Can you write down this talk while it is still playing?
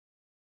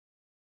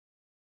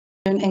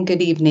And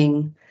good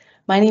evening.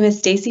 My name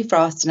is Staci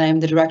Frost and I am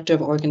the Director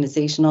of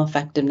Organizational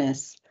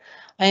Effectiveness.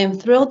 I am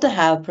thrilled to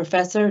have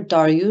Professor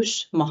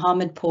Daryoush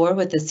Mohammad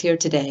with us here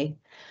today.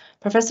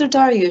 Professor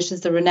Daryoush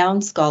is a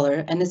renowned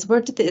scholar and has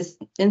worked at the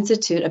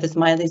Institute of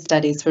Ismaili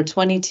Studies for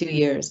 22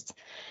 years.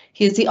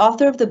 He is the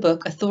author of the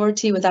book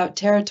Authority Without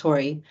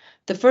Territory,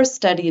 the first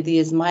study of the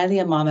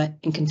Ismaili Imamate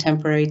in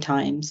contemporary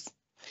times.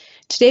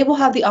 Today we'll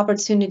have the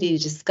opportunity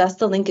to discuss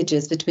the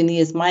linkages between the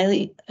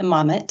Ismaili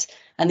Imamate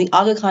and the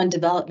Aga Khan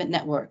Development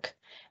Network,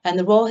 and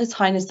the role His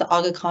Highness the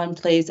Aga Khan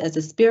plays as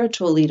a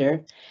spiritual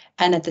leader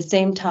and at the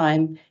same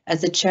time as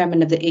the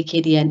chairman of the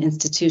AKDN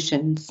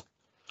institutions.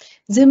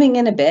 Zooming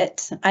in a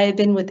bit, I have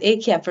been with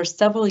AKF for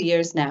several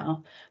years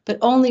now, but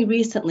only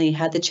recently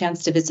had the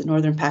chance to visit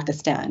northern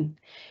Pakistan.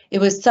 It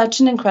was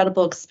such an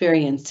incredible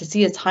experience to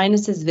see His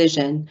Highness's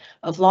vision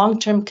of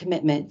long-term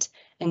commitment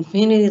and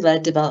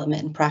community-led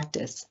development in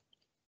practice.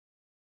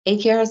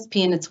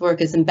 AKRSP and its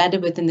work is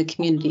embedded within the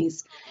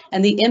communities,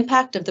 and the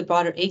impact of the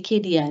broader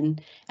AKDN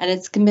and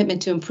its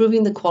commitment to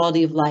improving the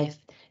quality of life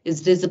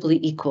is visibly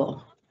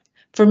equal.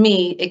 For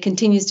me, it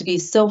continues to be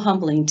so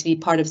humbling to be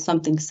part of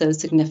something so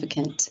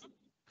significant.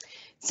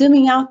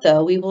 Zooming out,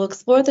 though, we will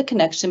explore the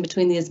connection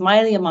between the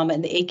Ismaili Imamate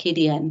and the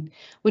AKDN,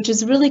 which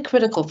is really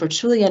critical for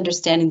truly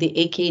understanding the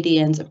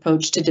AKDN's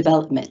approach to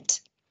development.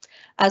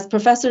 As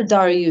Professor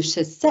Daryoush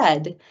has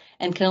said,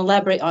 and can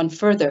elaborate on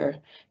further,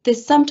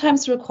 this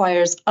sometimes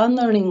requires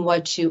unlearning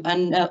what you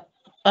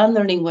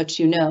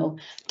know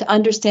to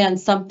understand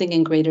something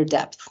in greater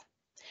depth.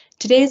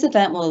 Today's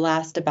event will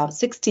last about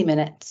 60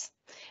 minutes.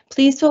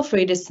 Please feel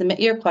free to submit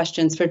your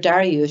questions for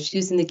Daryoush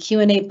using the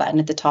Q&A button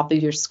at the top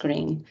of your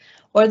screen,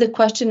 or the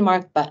question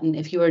mark button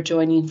if you are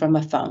joining from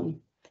a phone,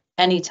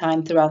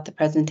 anytime throughout the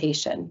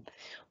presentation.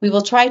 We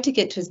will try to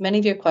get to as many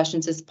of your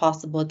questions as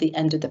possible at the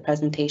end of the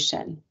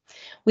presentation.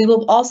 We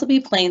will also be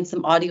playing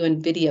some audio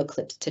and video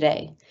clips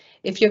today.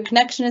 If your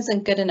connection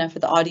isn't good enough for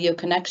the audio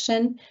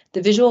connection,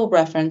 the visual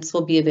reference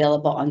will be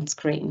available on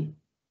screen.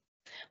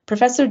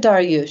 Professor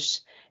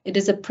Daryoush, it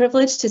is a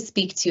privilege to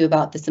speak to you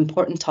about this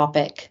important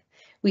topic.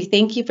 We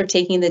thank you for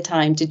taking the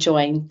time to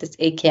join this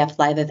AKF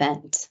Live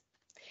event.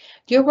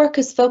 Your work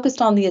is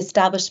focused on the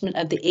establishment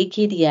of the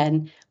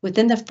AKDN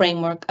within the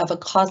framework of a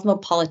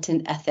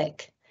cosmopolitan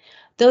ethic.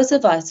 Those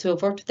of us who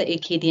have worked with the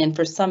AKDN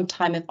for some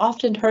time have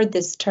often heard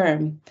this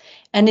term,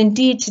 and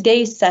indeed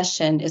today's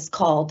session is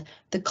called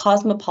the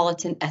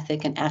Cosmopolitan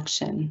Ethic in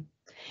Action.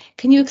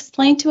 Can you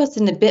explain to us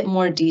in a bit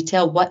more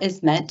detail what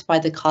is meant by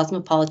the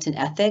cosmopolitan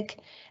ethic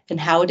and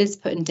how it is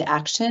put into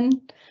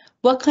action?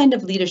 What kind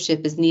of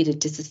leadership is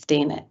needed to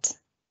sustain it?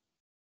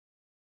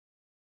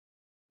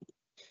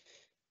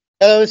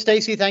 Hello,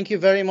 Staci. Thank you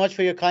very much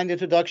for your kind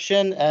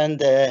introduction. And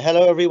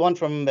hello, everyone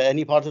from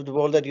any part of the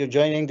world that you're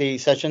joining the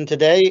session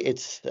today.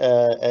 It's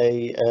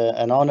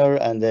an honor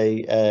and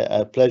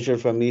a pleasure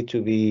for me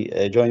to be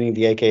joining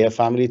the AKF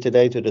family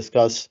today to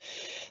discuss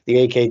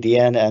the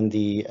AKDN and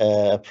the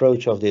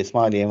approach of the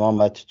Ismaili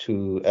Imamate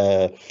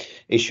to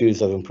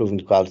issues of improving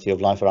the quality of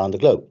life around the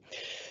globe.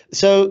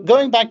 So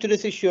going back to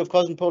this issue of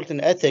cosmopolitan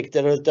ethic,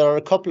 there are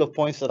a couple of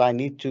points that I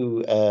need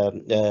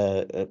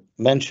to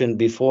mention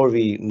before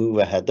we move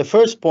ahead. The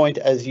first point,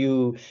 as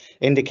you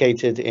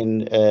indicated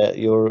in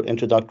your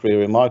introductory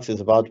remarks, is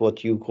about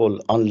what you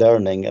call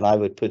unlearning, and I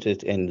would put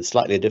it in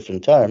slightly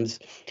different terms,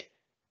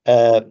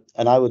 and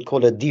I would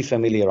call it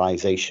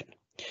defamiliarization.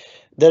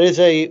 There is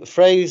a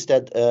phrase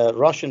that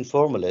Russian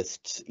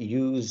formalists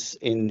use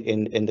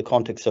in the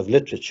context of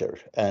literature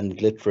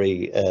and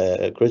literary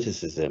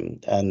criticism,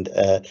 and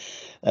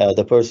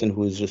the person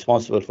who is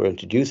responsible for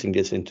introducing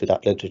this into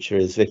that literature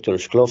is Viktor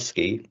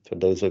Shklovsky, for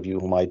those of you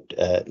who might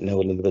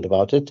know a little bit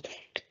about it.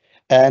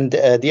 And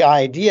the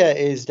idea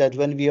is that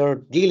when we are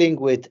dealing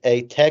with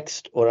a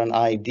text or an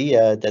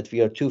idea that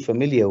we are too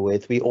familiar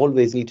with, we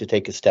always need to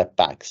take a step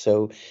back.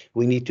 So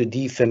we need to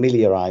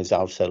defamiliarize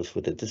ourselves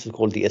with it. This is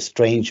called the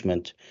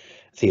estrangement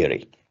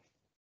theory.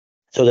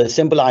 So the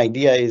simple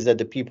idea is that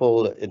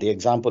the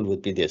example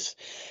would be this.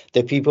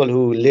 The people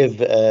who live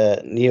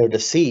near the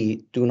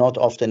sea do not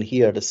often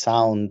hear the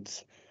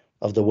sound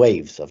of the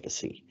waves of the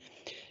sea.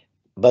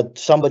 But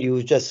somebody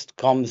who just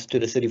comes to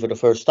the city for the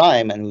first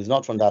time and who's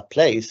not from that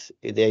place,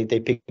 they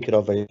pick it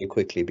up very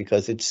quickly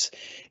because it's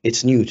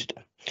new to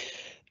them.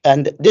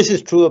 And this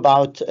is true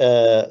about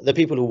the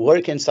people who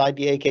work inside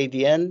the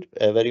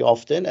AKDN very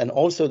often, and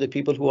also the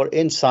people who are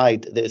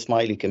inside the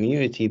Ismaili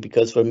community,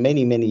 because for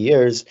many, many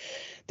years,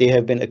 they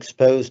have been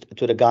exposed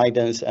to the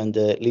guidance and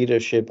the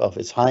leadership of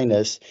His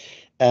Highness.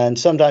 And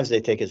sometimes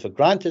they take it for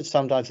granted.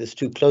 Sometimes it's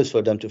too close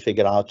for them to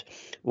figure out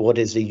what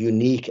is the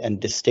unique and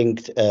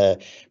distinct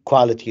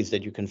qualities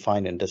that you can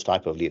find in this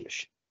type of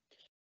leadership.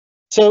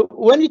 So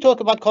when we talk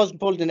about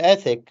cosmopolitan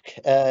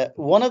ethic,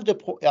 one of the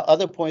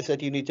other points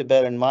that you need to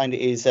bear in mind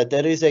is that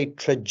there is a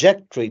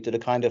trajectory to the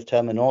kind of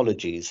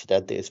terminologies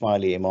that the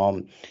Ismaili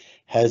Imam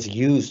has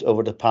used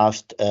over the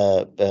past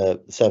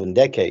 7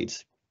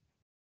 decades.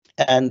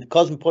 And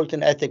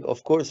cosmopolitan ethic,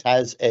 of course,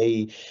 has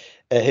a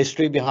a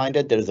history behind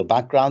it, there is a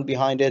background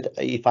behind it.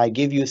 If I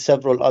give you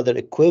several other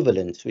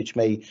equivalents which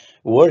may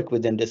work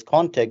within this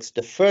context,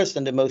 the first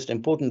and the most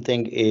important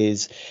thing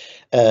is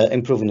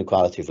improving the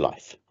quality of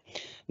life.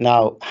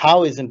 Now,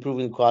 how is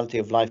improving the quality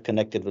of life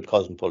connected with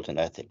cosmopolitan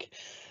ethic?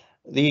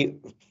 The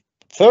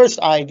first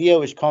idea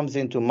which comes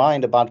into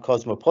mind about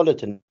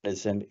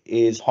cosmopolitanism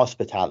is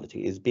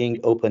hospitality, is being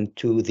open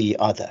to the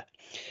other,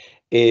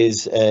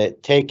 is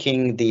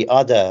taking the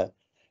other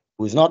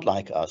who's not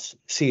like us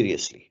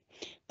seriously,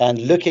 and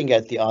looking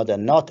at the other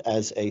not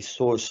as a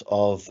source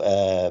of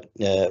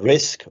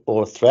risk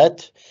or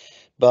threat,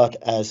 but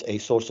as a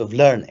source of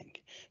learning.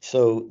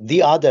 So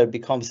the other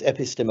becomes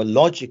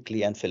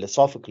epistemologically and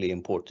philosophically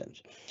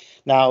important.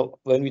 Now,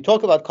 when we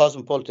talk about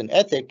cosmopolitan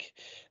ethic,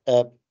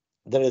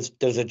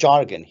 there's a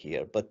jargon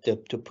here, but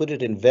to put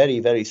it in very,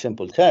 very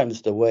simple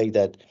terms, the way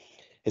that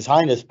His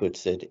Highness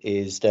puts it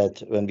is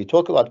that when we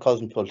talk about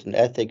cosmopolitan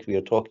ethic, we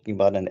are talking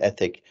about an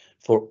ethic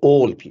for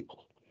all people,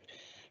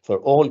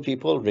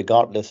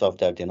 regardless of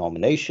their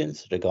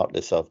denominations,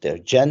 regardless of their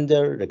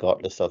gender,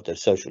 regardless of their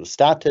social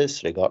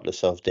status,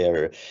 regardless of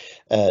their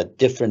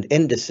different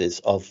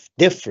indices of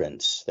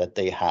difference that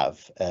they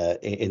have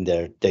in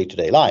their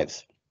day-to-day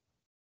lives.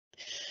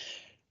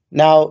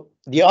 Now,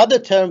 the other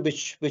term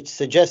which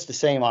suggests the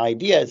same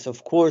idea is,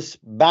 of course,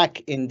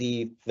 back in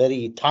the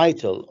very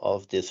title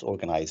of this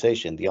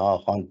organization, the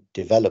Aga Khan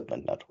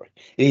Development Network.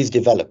 It is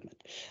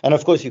development. And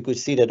of course, you could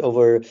see that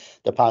over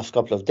the past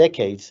couple of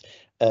decades,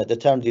 the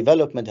term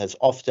development has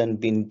often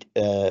been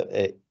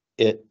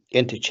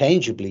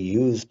interchangeably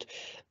used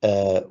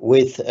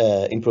with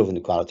improving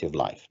the quality of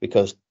life,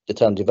 because the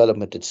term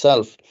development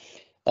itself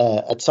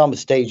at some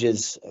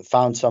stages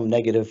found some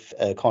negative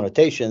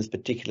connotations,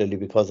 particularly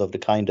because of the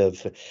kind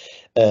of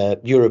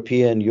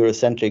European,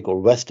 Eurocentric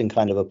or Western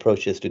kind of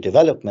approaches to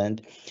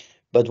development.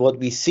 But what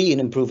we see in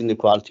improving the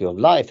quality of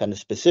life, and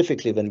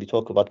specifically when we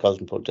talk about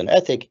cosmopolitan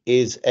ethic,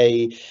 is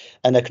an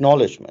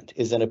acknowledgement,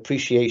 is an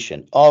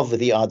appreciation of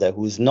the other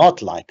who's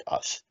not like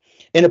us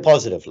in a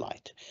positive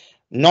light,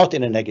 not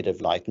in a negative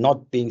light,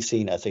 not being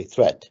seen as a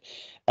threat.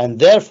 And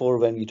therefore,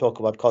 when we talk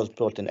about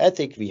cosmopolitan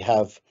ethic, we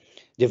have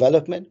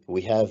development,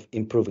 we have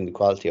improving the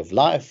quality of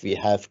life, we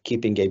have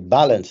keeping a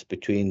balance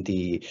between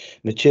the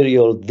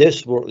material,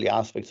 this worldly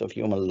aspects of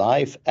human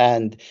life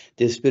and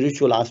the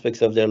spiritual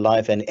aspects of their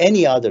life and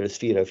any other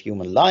sphere of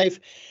human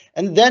life.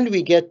 And then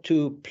we get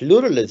to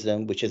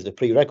pluralism, which is the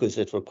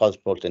prerequisite for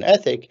cosmopolitan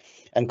ethic.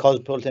 And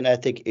cosmopolitan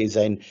ethic is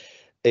the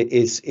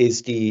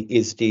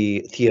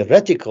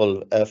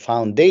theoretical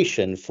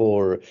foundation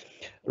for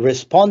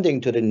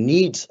responding to the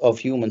needs of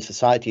human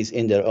societies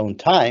in their own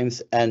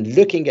times and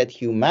looking at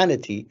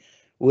humanity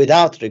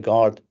without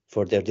regard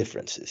for their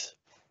differences.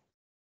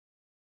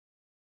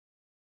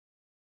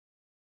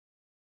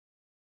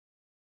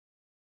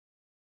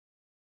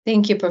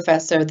 Thank you,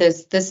 Professor.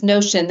 This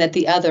notion that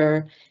the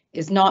other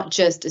is not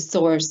just a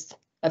source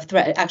of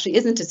threat, it actually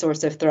isn't a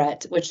source of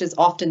threat, which is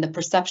often the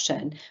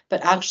perception,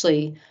 but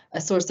actually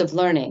a source of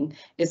learning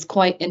is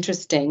quite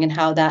interesting, and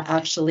how that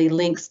actually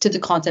links to the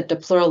concept of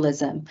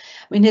pluralism.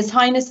 I mean, His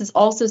Highness has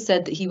also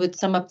said that he would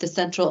sum up the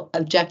central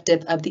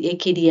objective of the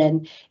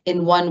AKDN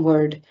in one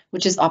word,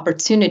 which is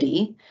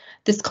opportunity.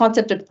 This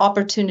concept of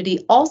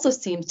opportunity also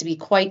seems to be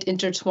quite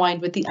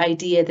intertwined with the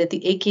idea that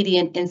the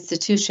AKDN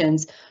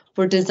institutions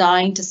were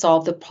designed to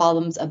solve the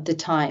problems of the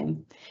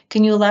time.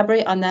 Can you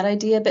elaborate on that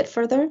idea a bit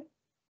further?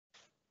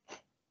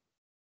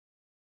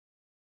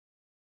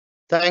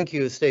 Thank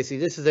you, Staci.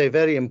 This is a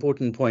very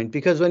important point,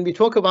 because when we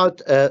talk about,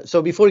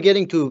 so before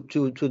getting to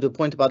the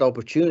point about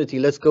opportunity,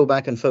 let's go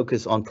back and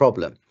focus on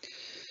problem.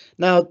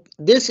 Now,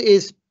 this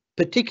is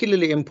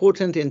particularly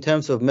important in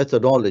terms of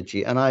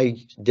methodology, and I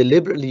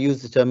deliberately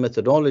use the term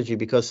methodology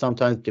because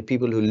sometimes the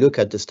people who look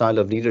at the style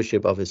of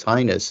leadership of His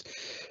Highness,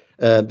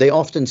 they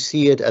often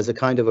see it as a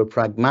kind of a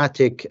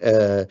pragmatic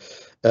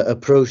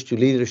approach to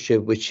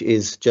leadership, which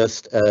is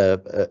just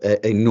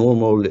a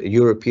normal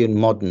European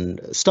modern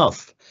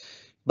stuff.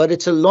 But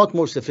it's a lot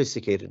more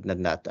sophisticated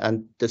than that.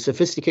 And the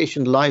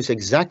sophistication lies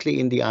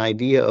exactly in the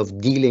idea of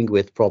dealing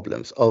with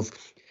problems, of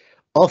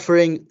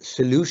offering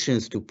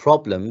solutions to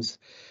problems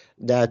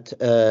that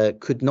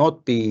could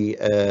not be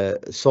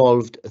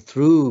solved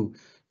through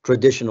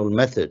traditional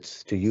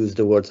methods, to use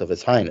the words of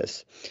His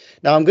Highness.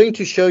 Now, I'm going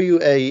to show you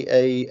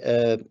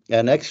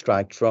an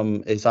extract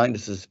from His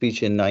Highness's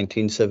speech in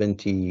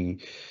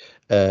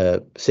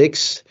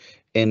 1976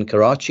 in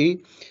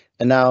Karachi.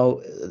 And now,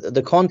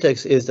 the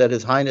context is that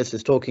His Highness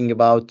is talking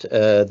about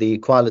the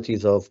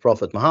qualities of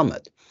Prophet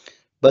Muhammad.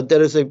 But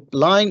there is a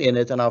line in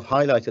it, and I've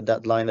highlighted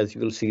that line as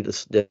you will see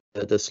the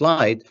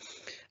slide,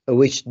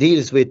 which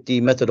deals with the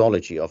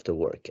methodology of the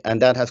work.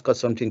 And that has got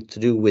something to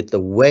do with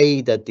the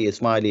way that the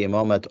Ismaili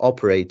Imamate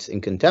operates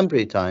in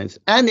contemporary times,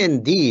 and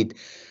indeed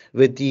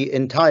with the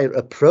entire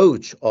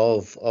approach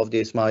of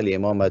the Ismaili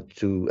Imamate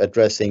to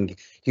addressing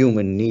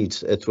human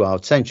needs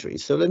throughout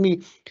centuries. So let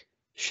me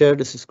share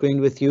this screen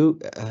with you.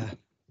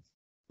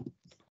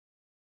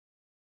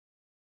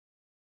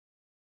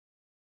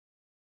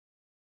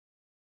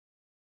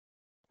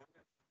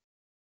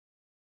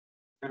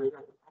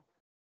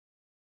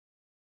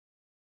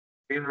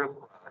 we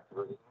require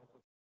to resolve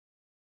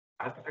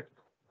aspects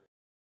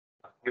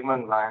of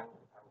human life.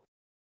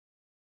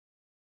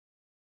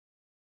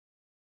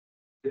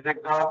 This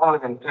example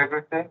is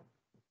integrity,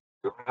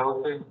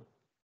 humility,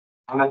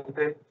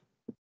 honesty,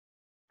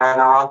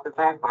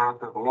 generosity,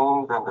 both of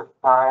means and of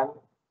time,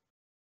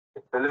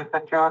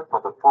 solicitude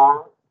for the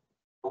poor,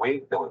 the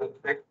weak, and the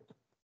sick,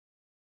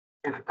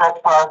 his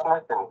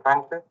steadfastness in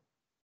friendship,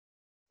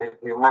 his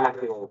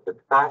humility in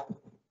success,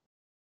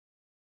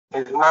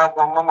 his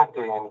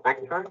magnanimity in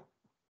victory,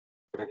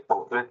 his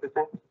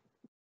simplicity,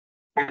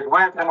 his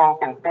wisdom in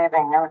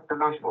conceiving new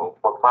solutions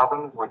for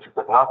problems which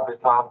could not be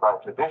solved by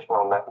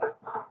traditional methods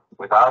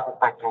without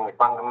affecting the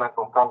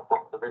fundamental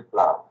concepts of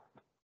Islam.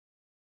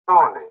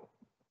 Truly,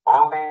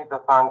 only the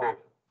foundation,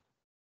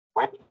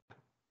 which,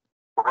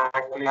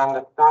 correctly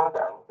understood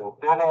and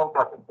sincerely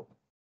interpreted,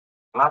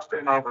 must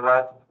enable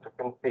us to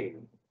conceive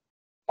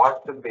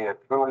what should be a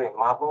truly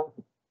modern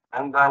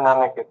and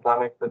dynamic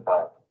Islamic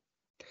society.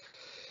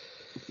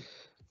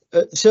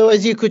 So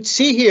as you could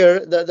see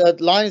here, the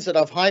lines that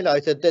I've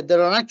highlighted, that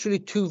there are actually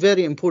two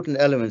very important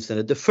elements in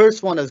it. The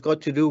first one has got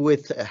to do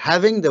with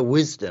having the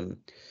wisdom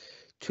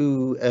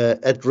to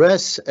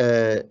address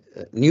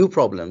new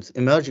problems,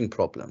 emerging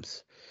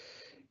problems,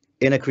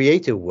 in a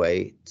creative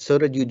way so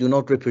that you do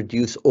not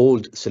reproduce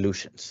old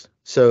solutions.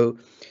 So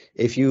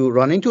if you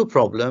run into a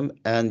problem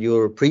and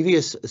your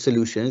previous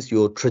solutions,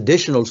 your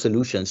traditional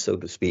solutions, so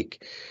to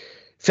speak,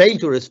 fail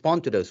to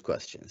respond to those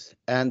questions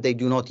and they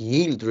do not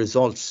yield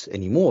results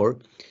anymore,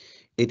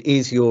 it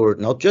is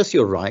not just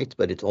your right,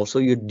 but it's also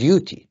your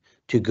duty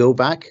to go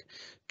back,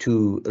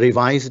 to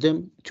revise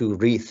them, to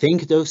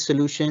rethink those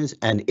solutions,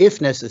 and if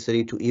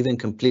necessary, to even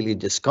completely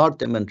discard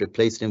them and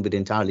replace them with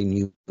entirely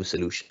new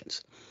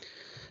solutions.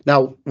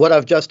 Now, what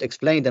I've just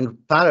explained and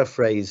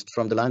paraphrased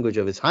from the language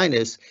of His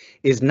Highness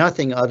is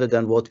nothing other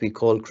than what we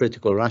call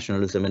critical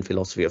rationalism in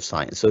philosophy of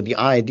science. So the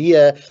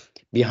idea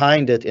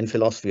behind it in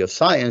philosophy of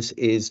science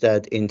is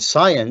that in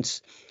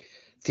science,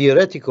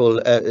 theoretical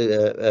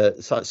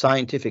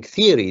scientific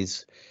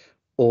theories,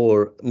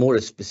 or more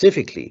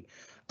specifically,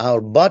 our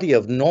body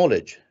of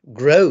knowledge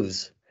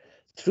grows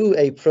through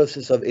a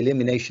process of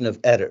elimination of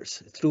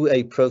errors, through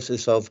a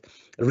process of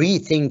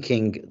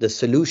rethinking the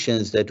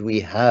solutions that we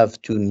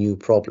have to new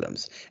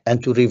problems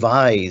and to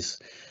revise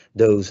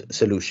those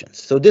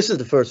solutions. So this is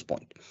the first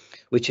point,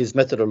 which is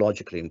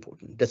methodologically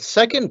important. The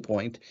second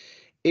point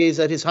is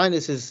that His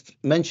Highness is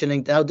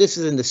mentioning, now this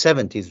is in the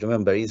 70s,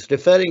 remember, he's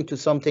referring to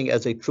something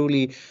as a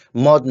truly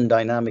modern,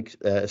 dynamic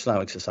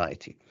Islamic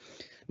society.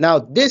 Now,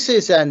 this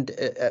is, and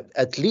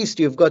at least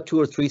you've got 2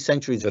 or 3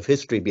 centuries of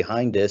history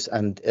behind this,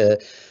 and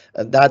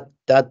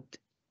that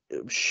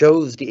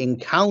shows the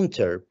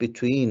encounter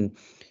between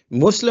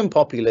Muslim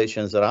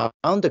populations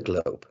around the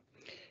globe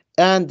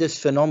and this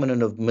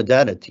phenomenon of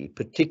modernity,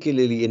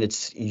 particularly in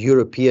its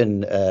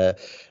European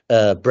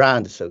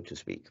brand, so to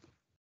speak.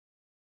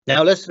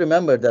 Now, let's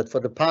remember that for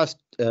the past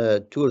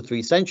 2 or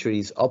 3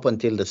 centuries, up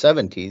until the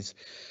 70s,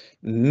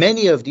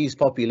 many of these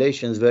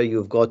populations where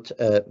you've got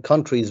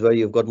countries where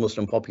you've got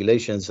Muslim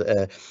populations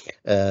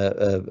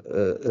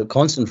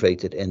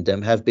concentrated in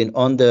them have been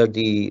under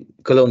the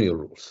colonial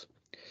rules.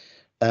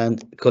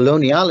 And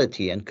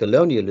coloniality and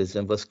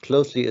colonialism was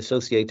closely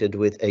associated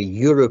with a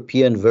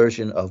European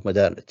version of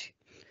modernity.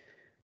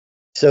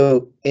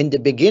 So in the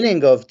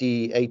beginning of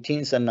the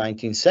 18th and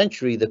 19th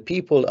century, the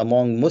people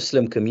among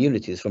Muslim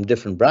communities from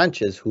different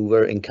branches who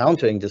were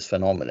encountering this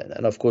phenomenon,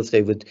 and of course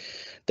they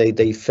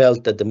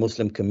felt that the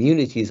Muslim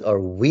communities are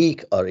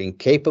weak, are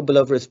incapable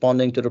of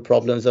responding to the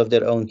problems of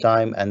their own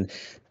time, and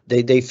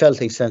they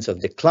felt a sense of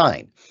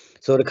decline.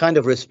 So the kind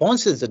of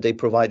responses that they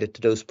provided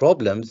to those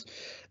problems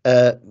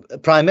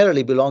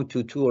primarily belonged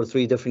to 2 or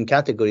 3 different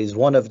categories.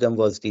 One of them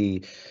was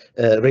the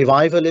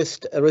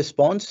revivalist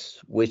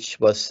response, which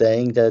was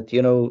saying that, you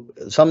know,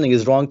 something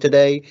is wrong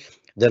today.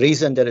 The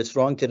reason that it's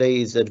wrong today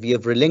is that we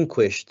have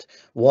relinquished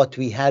what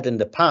we had in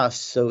the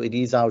past. So it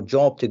is our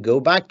job to go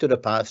back to the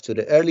past, to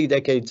the early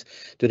decades,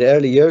 to the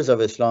early years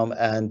of Islam,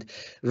 and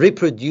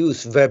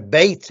reproduce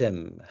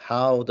verbatim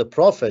how the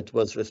Prophet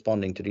was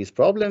responding to these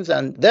problems.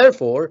 And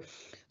therefore,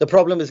 the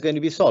problem is going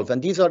to be solved.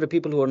 And these are the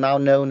people who are now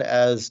known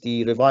as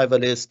the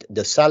revivalists,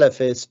 the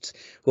Salafists,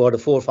 who are the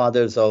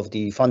forefathers of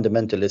the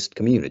fundamentalist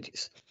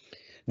communities.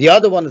 The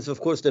other one is, of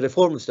course, the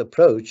reformist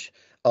approach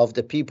of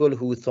the people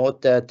who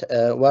thought that,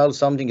 well,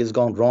 something has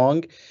gone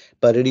wrong,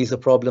 but it is a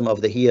problem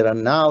of the here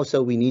and now,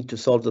 so we need to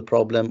solve the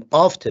problem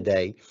of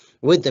today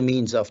with the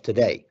means of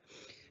today.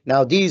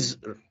 Now, these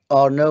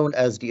are known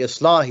as the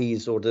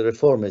Islahis or the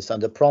reformists,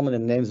 and the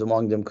prominent names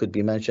among them could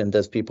be mentioned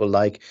as people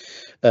like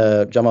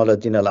Jamal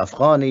ad-Din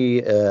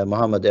al-Afghani,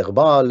 Muhammad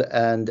Iqbal,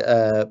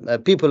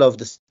 and people of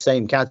the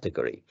same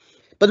category.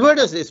 But where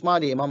does the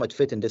Ismaili Imamate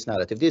fit in this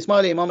narrative? The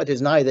Ismaili Imamate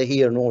is neither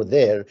here nor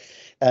there,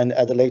 and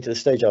at a later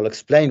stage I'll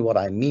explain what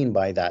I mean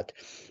by that,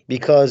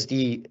 because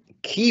the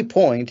key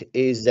point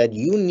is that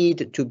you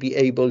need to be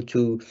able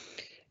to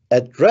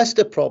address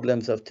the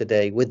problems of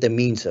today with the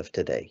means of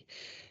today.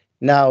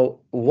 Now,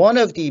 one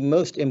of the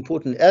most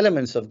important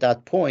elements of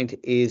that point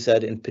is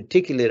that in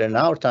particular in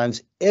our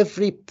times,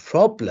 every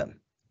problem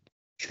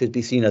should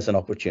be seen as an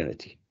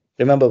opportunity.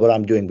 Remember what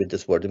I'm doing with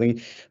this word. I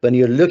mean, when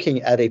you're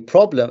looking at a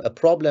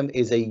problem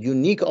is a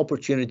unique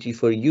opportunity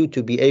for you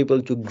to be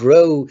able to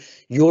grow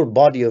your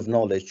body of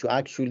knowledge, to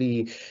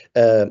actually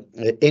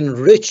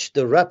enrich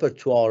the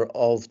repertoire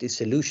of the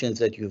solutions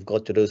that you've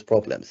got to those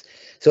problems.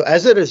 So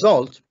as a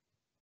result,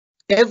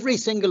 every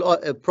single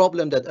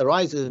problem that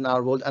arises in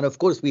our world, and of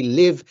course we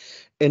live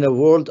in a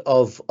world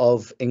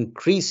of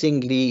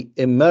increasingly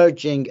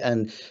emerging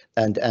and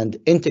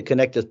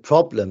interconnected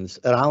problems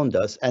around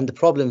us, and the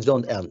problems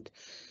don't end.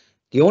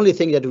 The only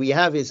thing that we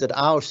have is that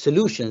our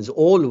solutions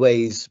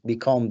always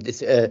become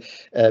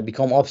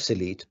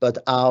obsolete, but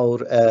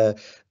our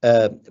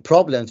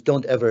problems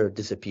don't ever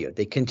disappear.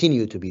 They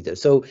continue to be there.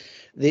 So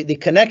the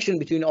connection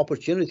between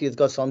opportunity has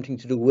got something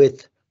to do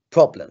with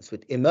problems,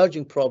 with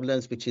emerging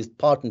problems, which is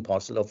part and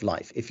parcel of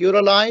life. If you're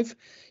alive,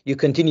 you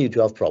continue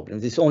to have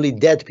problems. It's only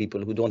dead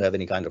people who don't have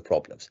any kind of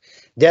problems.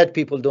 Dead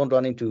people don't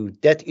run into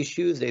debt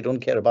issues. They don't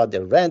care about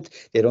their rent.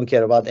 They don't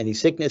care about any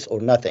sickness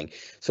or nothing.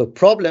 So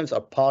problems are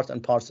part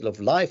and parcel of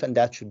life, and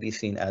that should be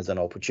seen as an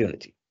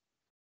opportunity.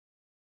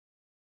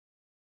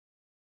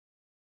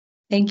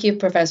 Thank you,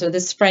 Professor.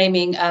 This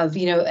framing of,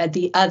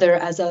 the other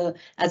as a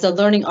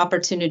learning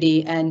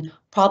opportunity and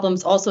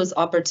problems also as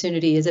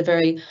opportunity is a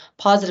very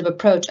positive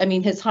approach. I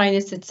mean, His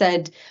Highness had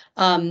said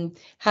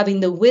having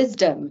the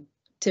wisdom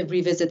to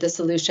revisit the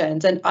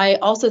solutions. And I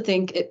also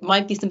think it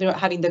might be something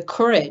about having the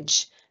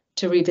courage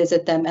to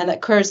revisit them and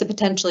that courage to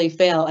potentially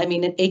fail. I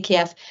mean,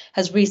 AKF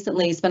has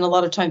recently spent a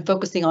lot of time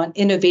focusing on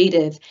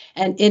innovative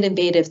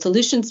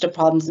solutions to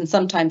problems, and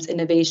sometimes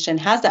innovation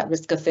has that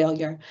risk of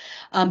failure.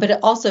 But it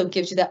also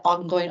gives you that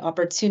ongoing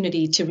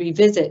opportunity to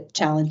revisit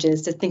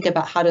challenges, to think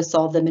about how to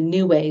solve them in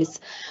new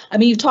ways. I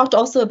mean, you talked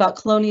also about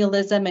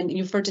colonialism, and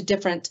you referred to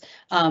different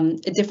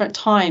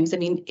times. I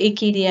mean,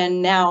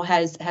 AKDN now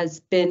has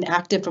been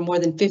active for more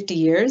than 50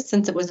 years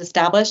since it was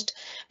established.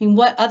 I mean,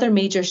 what other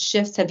major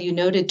shifts have you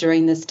noted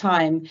during this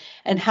time,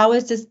 and how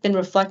has this been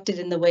reflected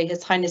in the way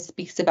His Highness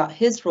speaks about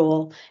his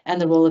role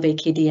and the role of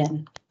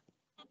AKDN?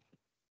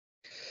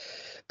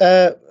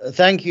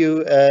 Thank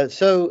you.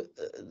 So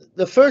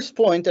the first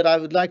point that I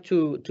would like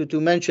to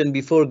mention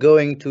before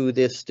going to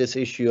this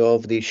issue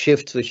of the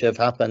shifts which have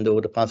happened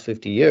over the past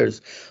 50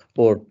 years,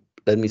 or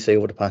let me say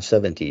over the past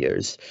 70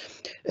 years,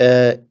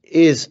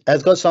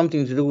 has got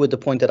something to do with the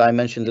point that I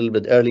mentioned a little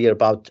bit earlier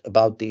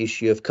about the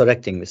issue of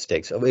correcting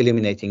mistakes, of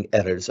eliminating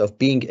errors, of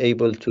being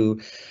able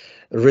to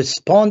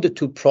respond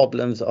to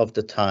problems of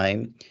the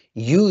time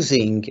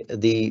using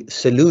the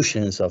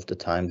solutions of the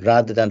time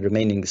rather than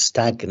remaining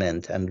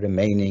stagnant and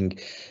remaining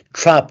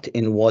trapped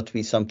in what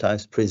we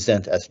sometimes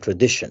present as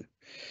tradition.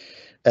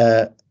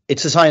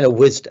 It's a sign of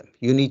wisdom.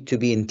 You need to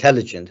be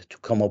intelligent to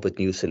come up with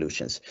new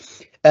solutions.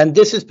 And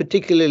this is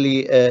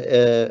particularly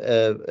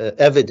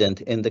evident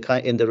in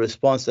the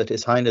response that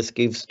His Highness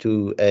gives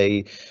to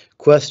a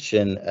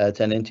question at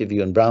an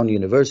interview in Brown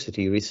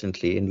University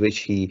recently, in which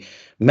he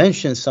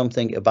mentions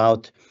something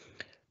about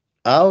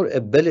our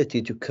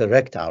ability to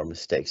correct our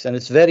mistakes. And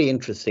it's very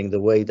interesting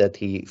the way that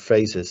he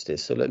phrases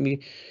this. So let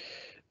me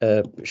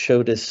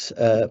show this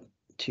to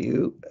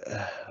you.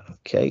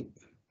 Okay.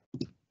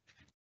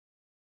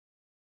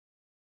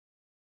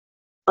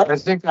 I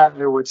think I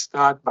would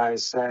start by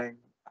saying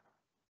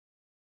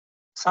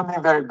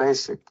something very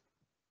basic.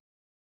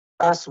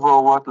 First of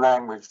all, what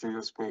language do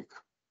you speak?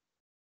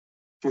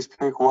 Do you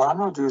speak one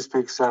or do you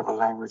speak several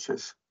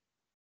languages?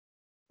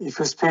 If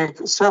you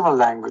speak several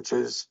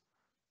languages,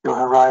 your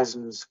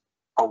horizons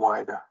are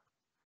wider.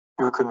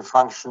 You can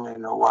function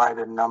in a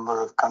wider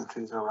number of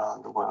countries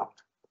around the world.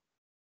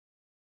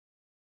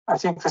 I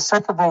think the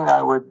second thing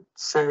I would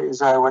say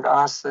is I would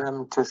ask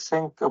them to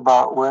think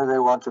about where they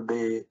want to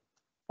be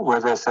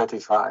when they're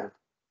 35.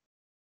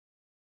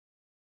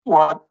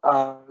 What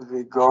are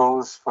the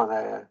goals for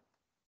their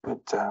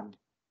midterm?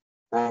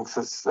 I think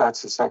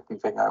that's the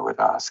second thing I would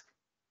ask.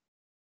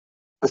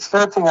 The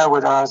third thing I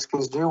would ask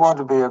is, do you want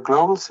to be a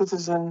global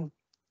citizen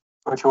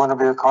or do you want to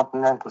be a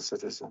continental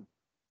citizen?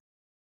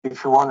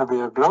 If you want to be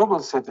a global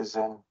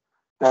citizen,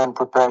 then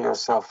prepare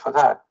yourself for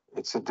that.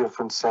 It's a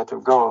different set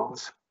of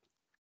goals.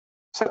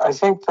 So I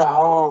think the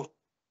whole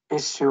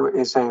issue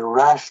is a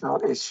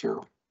rational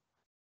issue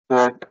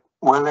that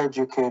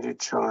well-educated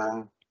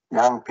children,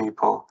 young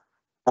people,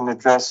 can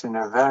address in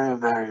a very,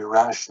 very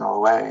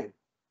rational way.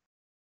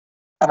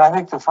 And I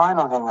think the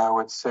final thing I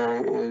would say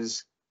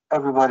is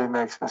everybody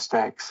makes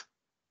mistakes.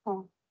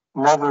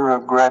 Never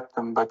regret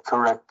them, but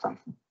correct them.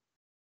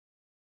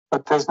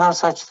 But there's no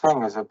such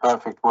thing as a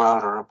perfect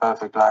world or a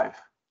perfect life.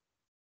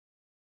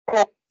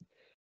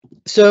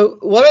 So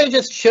what I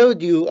just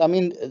showed you, I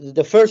mean,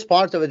 the first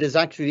part of it is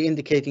actually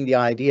indicating the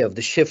idea of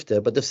the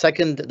shifter, but the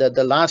second,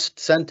 the last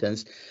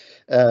sentence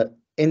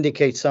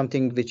indicates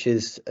something which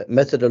is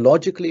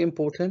methodologically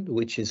important,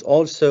 which is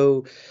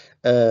also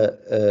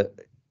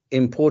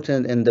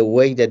important in the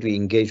way that we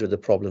engage with the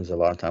problems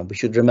of our time. We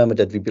should remember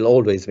that we will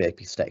always make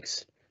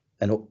mistakes.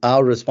 and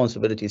our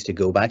responsibility is to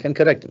go back and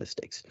correct the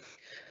mistakes.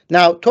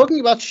 Now, talking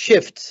about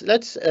shifts,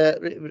 let's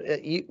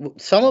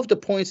some of the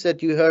points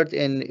that you heard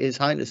in His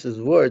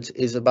Highness's words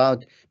is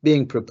about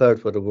being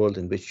prepared for the world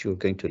in which you're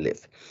going to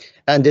live.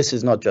 And this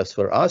is not just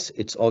for us,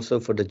 it's also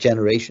for the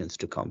generations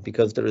to come,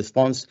 because the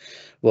response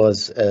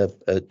was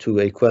to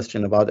a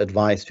question about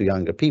advice to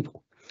younger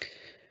people.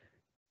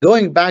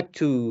 Going back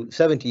to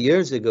 70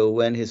 years ago,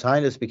 when His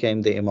Highness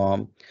became the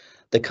Imam,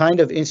 the kind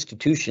of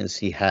institutions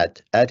he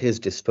had at his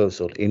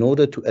disposal in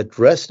order to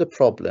address the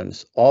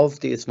problems of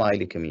the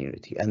Ismaili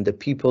community and the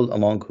people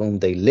among whom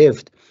they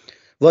lived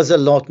was a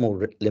lot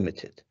more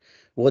limited.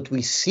 What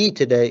we see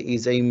today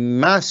is a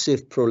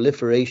massive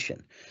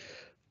proliferation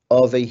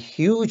of a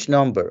huge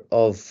number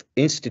of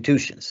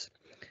institutions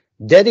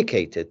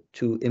dedicated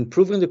to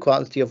improving the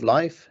quality of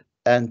life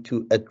and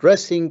to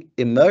addressing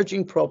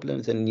emerging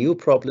problems and new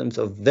problems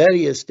of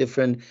various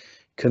different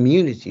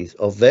communities,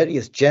 of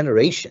various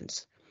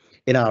generations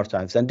in our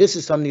times. And this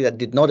is something that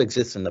did not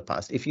exist in the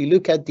past. If you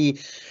look at the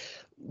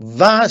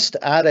vast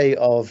array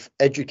of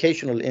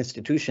educational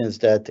institutions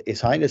that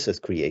His Highness has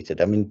created,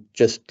 I mean,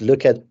 just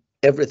look at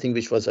everything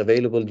which was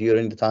available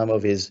during the time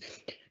of his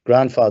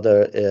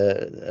grandfather,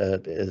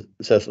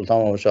 Sir Sultan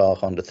Muhammad Shah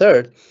Khan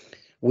III.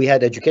 We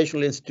had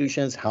educational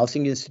institutions,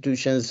 housing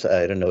institutions,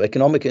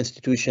 economic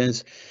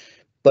institutions.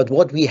 But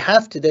what we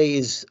have today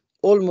is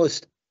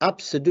almost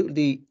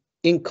absolutely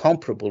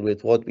incomparable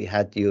with what we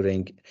had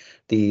during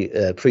the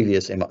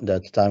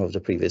time of the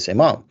previous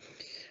Imam.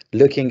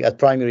 Looking at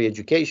primary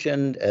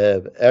education,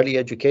 early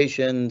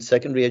education,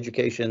 secondary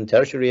education,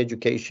 tertiary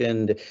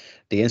education,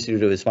 the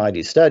Institute of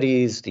Ismaili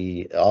Studies,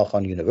 the Aga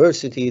Khan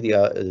University,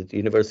 the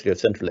University of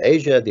Central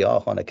Asia, the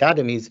Aga Khan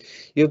Academies.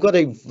 You've got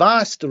a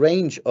vast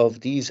range of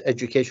these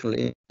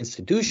educational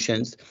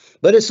institutions,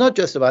 but it's not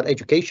just about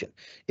education.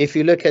 If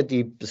you look at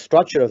the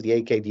structure of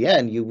the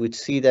AKDN, you would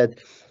see that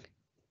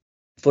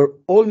for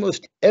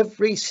almost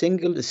every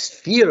single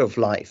sphere of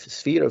life,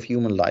 sphere of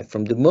human life,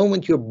 from the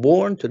moment you're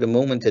born to the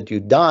moment that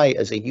you die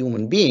as a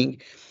human being,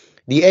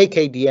 the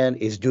AKDN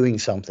is doing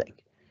something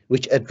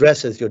which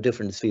addresses your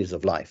different spheres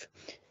of life.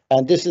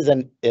 And this is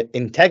an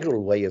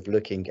integral way of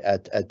looking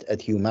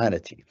at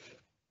humanity.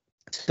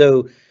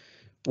 So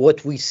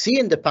what we see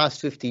in the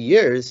past 50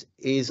 years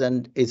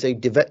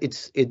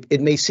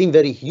it may seem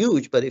very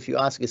huge, but if you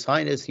ask His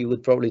Highness, he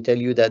would probably tell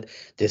you that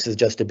this is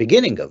just the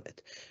beginning of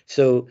it.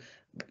 So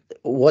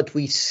what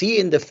we see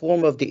in the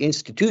form of the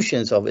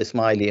institutions of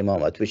Ismaili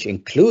Imamate, which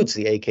includes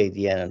the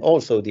AKDN and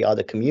also the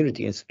other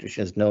community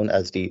institutions known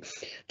as the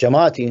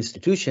Jamaati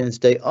institutions,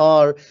 they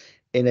are,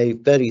 in a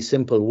very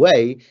simple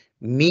way,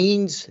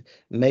 means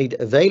made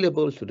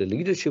available to the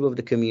leadership of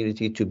the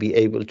community to be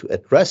able to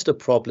address the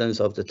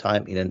problems of the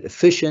time in an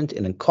efficient,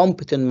 in a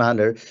competent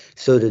manner,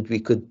 so that we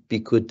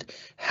could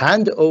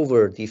hand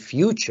over the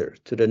future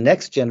to the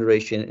next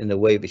generation in a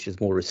way which is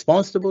more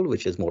responsible,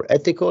 which is more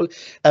ethical.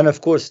 And of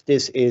course,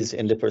 this is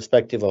in the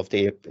perspective of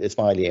the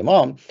Ismaili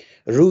Imam,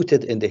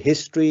 rooted in the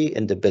history,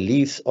 in the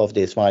beliefs of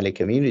the Ismaili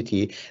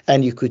community,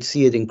 and you could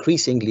see it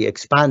increasingly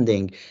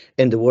expanding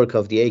in the work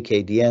of the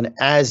AKDN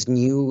as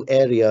new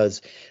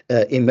areas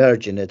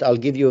emerge in it. I'll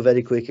give you a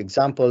very quick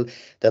example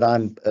that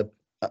I'm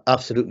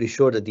absolutely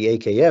sure that the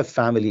AKF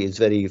family is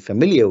very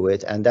familiar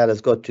with, and that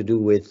has got to do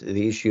with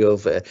the issue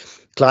of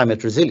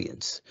climate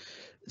resilience.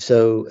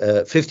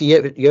 So 50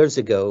 years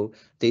ago,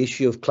 the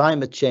issue of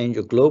climate change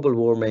or global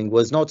warming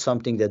was not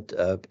something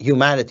that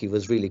humanity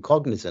was really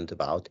cognizant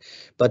about,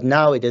 but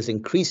now it has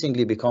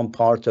increasingly become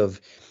part of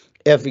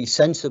every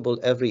sensible,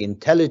 every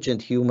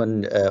intelligent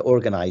human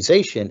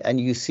organization,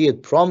 and you see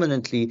it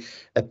prominently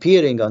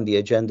appearing on the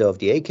agenda of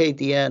the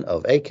AKDN,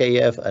 of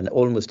AKF, and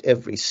almost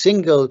every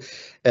single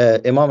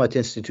Imamate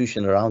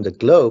institution around the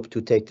globe to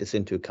take this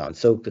into account.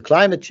 So the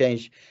climate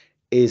change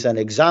is an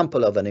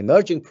example of an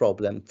emerging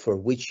problem for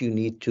which you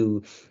need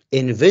to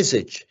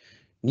envisage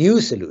new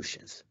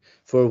solutions,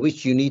 for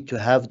which you need to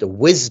have the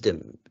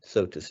wisdom,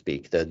 so to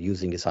speak, that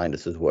using His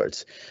Highness's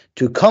words,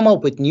 to come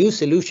up with new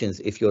solutions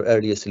if your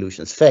earlier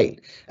solutions fail.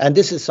 And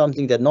this is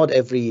something that not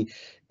every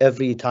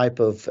type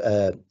of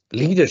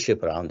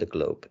leadership around the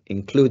globe,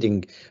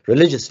 including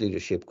religious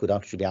leadership, could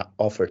actually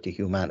offer to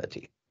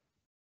humanity.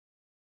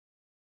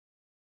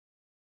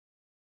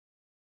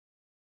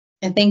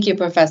 And thank you,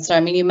 Professor. I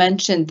mean, you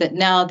mentioned that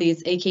now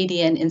these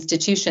AKDN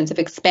institutions have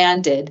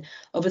expanded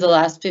over the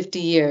last 50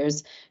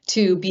 years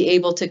to be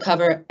able to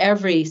cover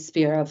every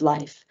sphere of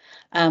life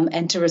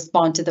and to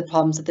respond to the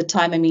problems at the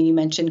time. I mean, you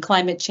mentioned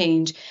climate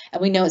change,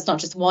 and we know it's not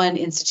just one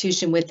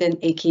institution within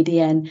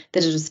AKDN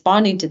that is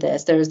responding to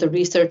this. There is the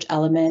research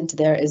element,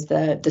 there is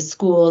the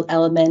school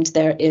element,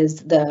 there is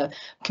the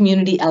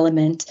community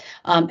element,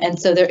 and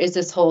so there is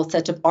this whole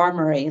set of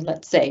armory,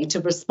 let's say,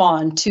 to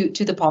respond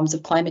to the problems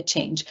of climate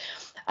change.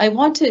 I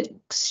want to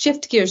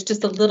shift gears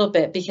just a little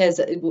bit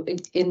because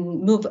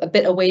move a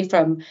bit away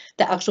from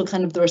the actual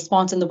kind of the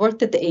response and the work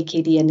that the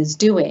AKDN is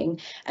doing,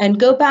 and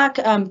go back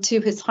to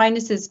His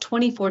Highness's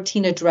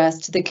 2014 address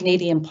to the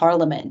Canadian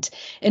Parliament,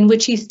 in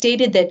which he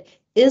stated that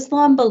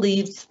Islam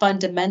believes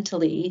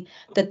fundamentally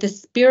that the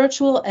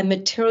spiritual and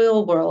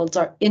material worlds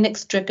are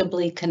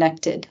inextricably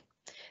connected.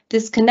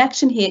 This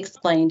connection, he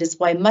explained, is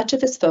why much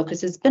of his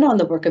focus has been on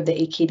the work of the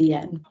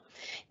AKDN.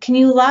 Can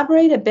you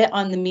elaborate a bit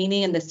on the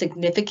meaning and the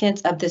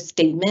significance of this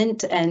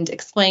statement and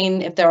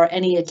explain if there are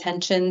any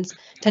tensions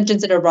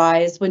that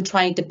arise when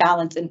trying to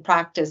balance in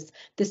practice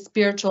the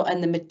spiritual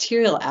and the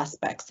material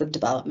aspects of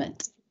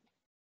development?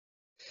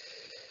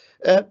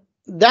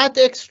 That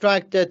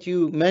extract that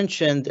you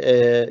mentioned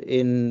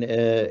in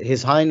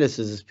His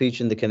Highness's speech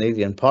in the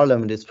Canadian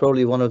Parliament is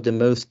probably one of the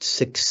most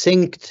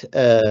succinct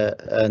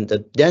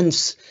and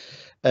dense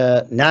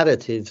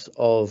narratives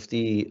of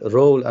the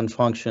role and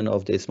function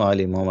of the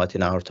Ismaili Mohammed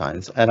in our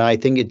times. And I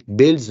think it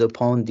builds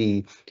upon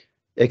the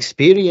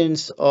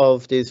experience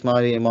of the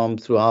Ismaili Imam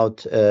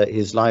throughout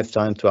his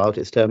lifetime, throughout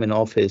his term in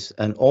office,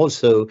 and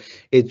also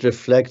it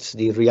reflects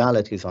the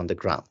realities on the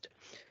ground.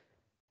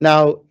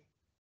 Now,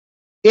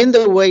 in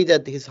the way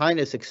that His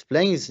Highness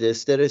explains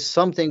this, there is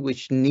something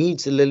which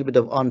needs a little bit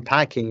of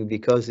unpacking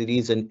because it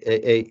is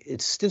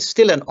it's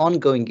still an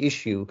ongoing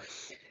issue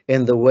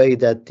in the way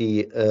that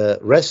the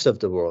rest of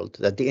the world,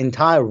 that the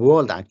entire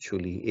world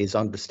actually is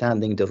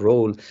understanding the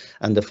role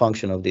and the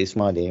function of the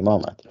Ismaili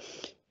Imamate.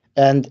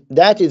 And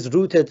that is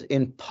rooted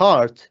in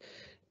part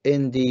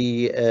in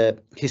the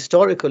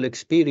historical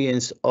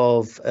experience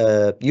of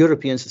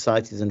European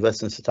societies and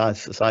Western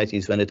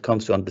societies when it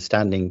comes to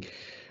understanding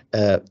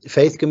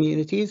faith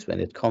communities, when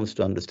it comes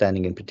to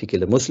understanding in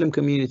particular Muslim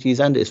communities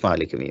and the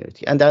Ismaili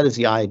community. And that is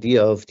the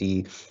idea of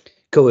the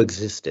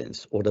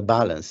coexistence or the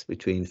balance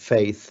between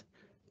faith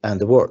and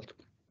the world.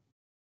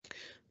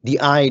 The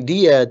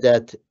idea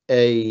that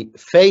a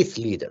faith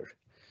leader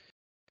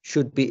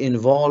should be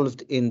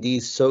involved in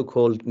these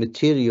so-called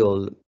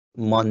material,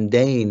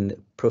 mundane,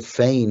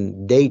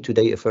 profane,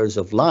 day-to-day affairs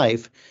of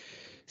life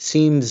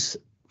seems,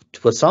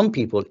 for some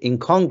people,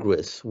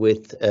 incongruous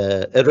with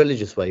a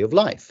religious way of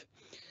life.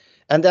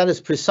 And that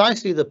is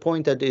precisely the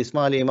point that the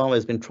Ismaili Imam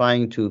has been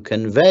trying to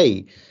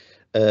convey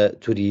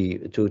to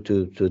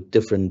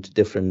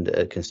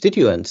different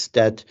constituents,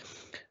 that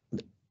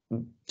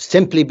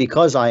simply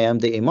because I am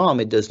the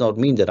Imam, it does not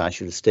mean that I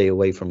should stay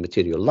away from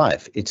material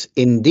life. It's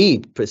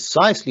indeed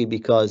precisely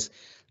because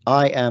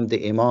I am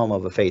the Imam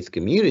of a faith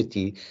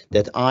community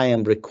that I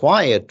am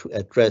required to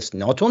address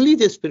not only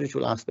the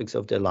spiritual aspects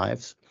of their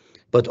lives,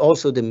 but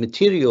also the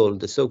material,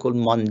 the so-called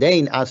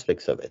mundane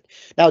aspects of it.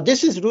 Now,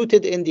 this is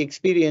rooted in the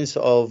experience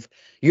of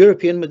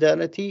European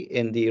modernity,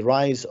 in the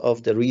rise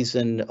of the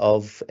reason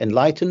of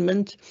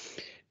enlightenment,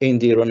 in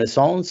the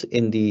Renaissance,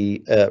 in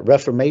the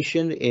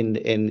Reformation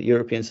in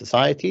European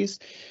societies.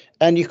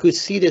 And you could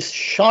see this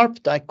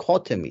sharp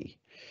dichotomy,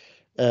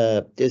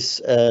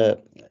 this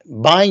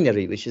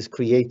binary which is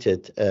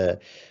created,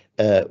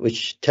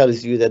 which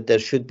tells you that there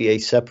should be a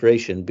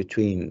separation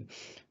between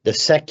the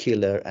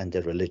secular and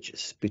the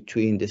religious,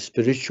 between the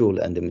spiritual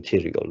and the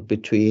material,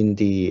 between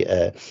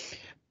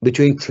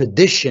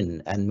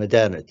tradition and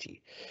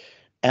modernity.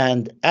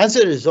 And as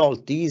a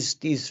result, these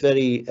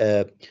very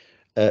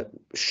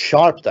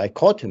sharp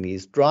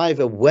dichotomies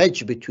drive a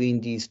wedge between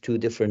these two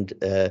different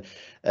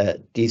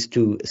these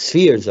two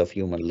spheres of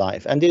human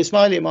life. And the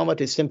Ismaili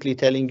Imamate is simply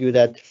telling you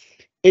that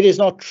it is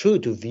not true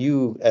to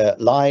view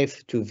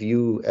life, to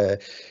view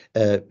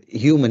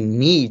human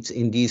needs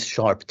in these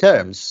sharp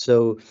terms.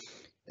 So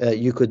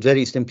you could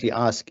very simply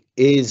ask,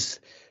 is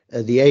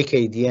the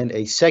AKDN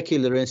a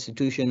secular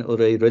institution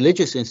or a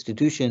religious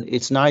institution?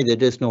 It's neither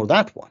this nor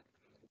that one,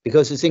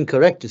 because it's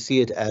incorrect to see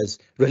it as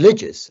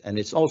religious, and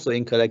it's also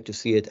incorrect to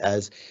see it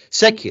as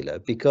secular,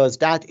 because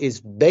that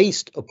is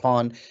based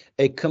upon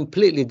a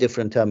completely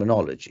different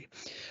terminology.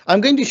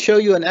 I'm going to show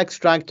you an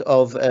extract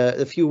of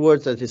a few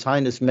words that His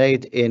Highness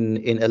made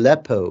in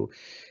Aleppo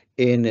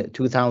in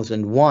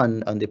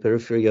 2001 on the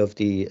periphery of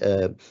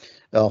the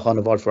Khan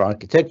Award for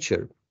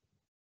Architecture.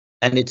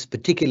 And it's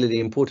particularly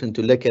important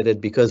to look at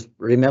it because,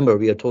 remember,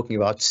 we are talking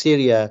about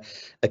Syria,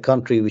 a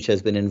country which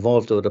has been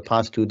involved over the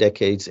past 2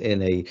 decades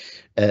in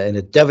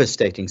a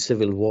devastating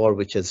civil war,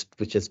 which has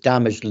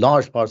damaged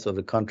large parts of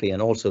the country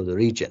and also the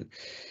region.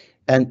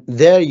 And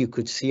there you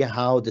could see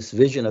how this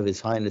vision of His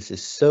Highness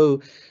is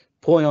so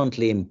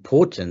poignantly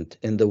important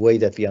in the way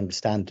that we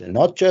understand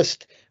not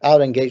just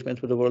our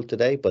engagement with the world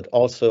today, but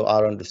also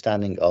our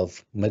understanding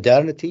of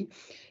modernity,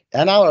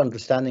 and our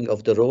understanding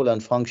of the role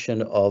and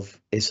function of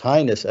His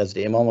Highness as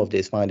the Imam of the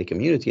Ismaili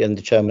community and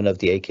the chairman of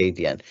the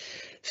AKDN.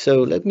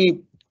 So let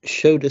me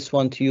show this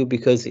one to you,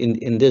 because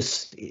in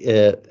this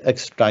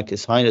extract,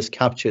 His Highness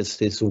captures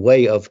this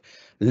way of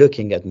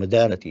looking at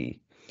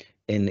modernity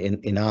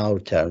in our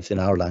terms, in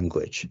our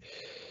language.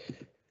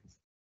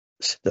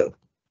 So,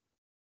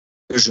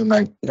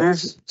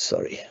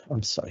 sorry,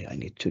 I'm sorry, I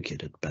need to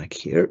get it back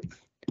here.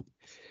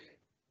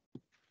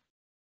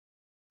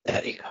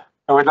 There you go.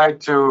 I would like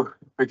to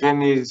begin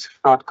these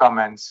short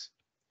comments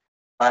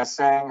by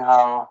saying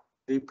how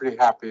deeply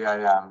happy I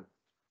am to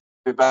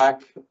be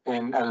back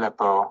in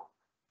Aleppo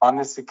on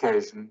this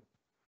occasion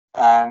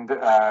and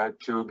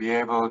to be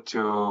able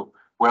to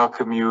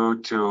welcome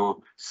you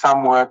to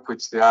some work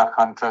which the Aga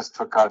Khan Trust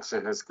for Culture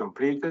has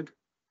completed,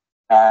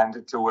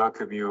 and to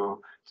welcome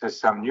you to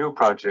some new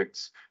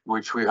projects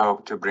which we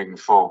hope to bring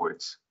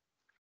forwards.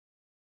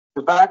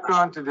 The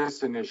background to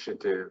this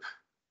initiative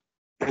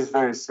is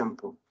very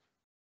simple.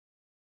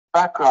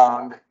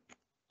 Background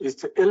is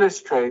to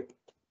illustrate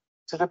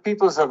to the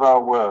peoples of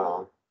our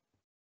world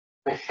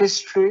the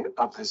history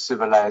of the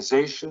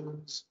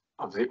civilizations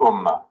of the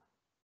Ummah.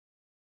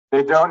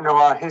 They don't know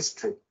our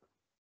history.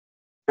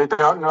 They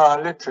don't know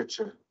our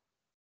literature.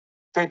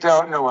 They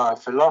don't know our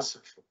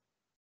philosophy.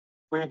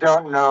 They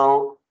don't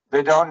know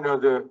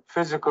the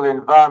physical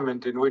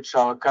environment in which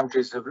our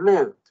countries have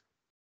lived.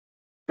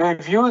 They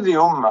view the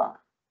Ummah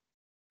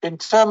in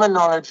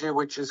terminology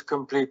which is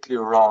completely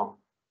wrong.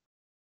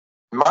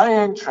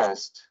 My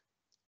interest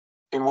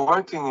in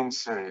working in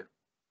Syria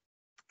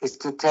is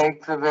to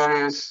take the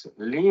various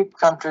lead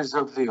countries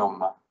of the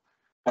Ummah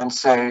and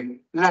say,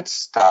 let's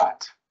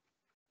start.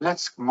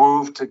 Let's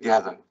move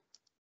together.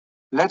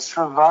 Let's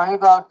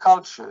revive our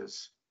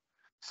cultures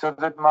so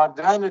that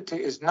modernity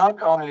is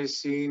not only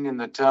seen in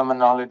the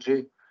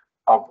terminology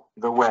of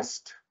the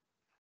West,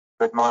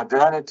 but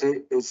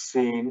modernity is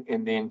seen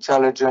in the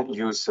intelligent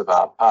use of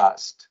our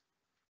past.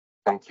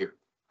 Thank you.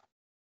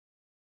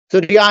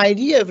 So the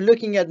idea of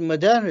looking at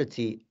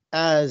modernity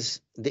as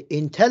the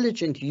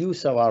intelligent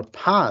use of our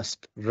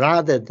past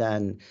rather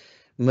than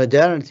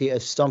modernity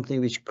as something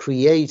which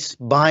creates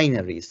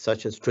binaries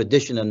such as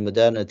tradition and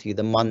modernity,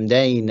 the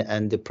mundane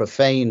and the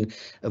profane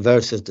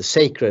versus the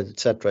sacred,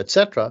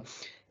 etc.,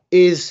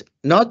 is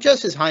not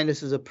just His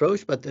Highness's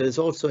approach, but there is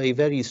also a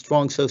very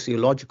strong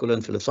sociological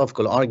and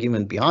philosophical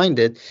argument behind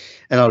it.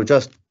 And I'll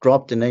just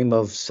drop the name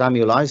of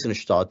Samuel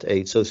Eisenstadt,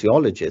 a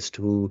sociologist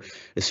who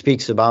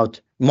speaks about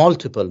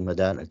multiple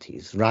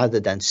modernities rather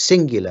than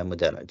singular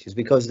modernities,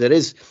 because there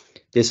is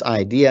this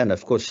idea, and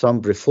of course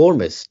some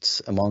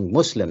reformists among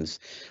Muslims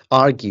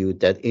argued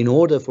that in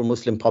order for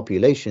Muslim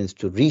populations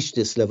to reach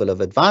this level of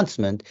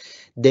advancement,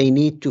 they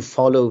need to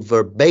follow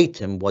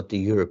verbatim what the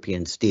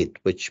Europeans did,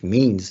 which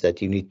means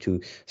that you need to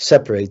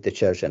separate the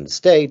church and the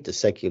state, the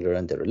secular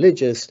and the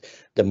religious,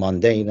 the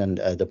mundane and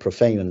the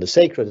profane and the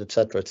sacred,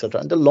 etc.,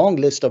 and a long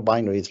list of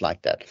binaries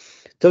like that.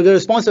 So the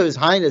response of His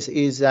Highness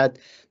is that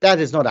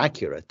that is not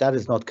accurate, that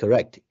is not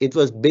correct. It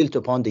was built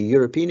upon the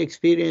European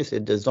experience.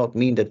 It does not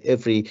mean that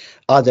every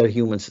other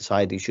human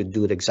society should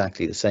do it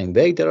exactly the same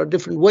way. There are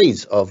different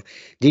ways of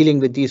dealing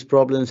with these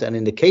problems, and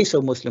in the case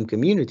of Muslim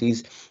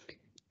communities,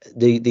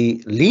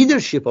 the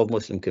leadership of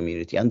Muslim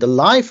community and the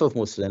life of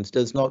Muslims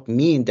does not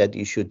mean that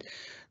you should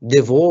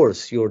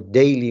divorce your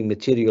daily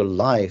material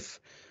life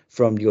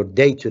from your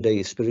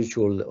day-to-day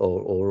spiritual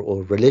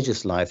or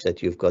religious life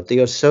that you've got. They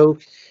are so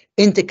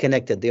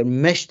interconnected, they're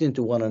meshed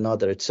into one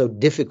another. It's so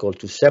difficult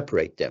to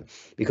separate them,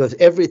 because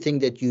everything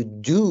that you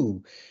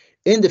do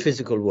in the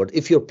physical world,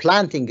 if you're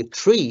planting a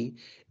tree,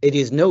 it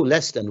is no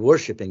less than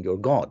worshiping your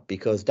God,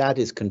 because that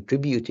is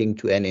contributing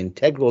to an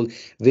integral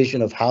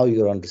vision of how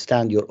you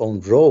understand your own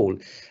role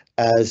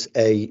as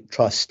a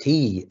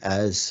trustee,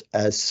 as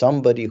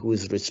somebody who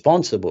is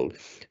responsible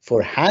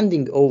for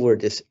handing over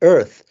this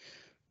earth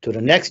to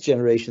the next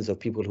generations of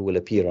people who will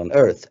appear on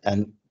earth,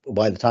 and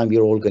by the time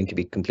you're all going to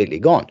be completely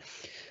gone.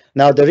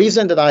 Now, the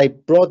reason that I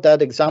brought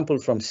that example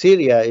from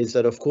Syria is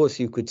that, of course,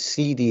 you could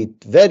see the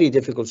very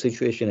difficult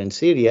situation in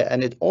Syria,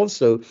 and it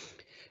also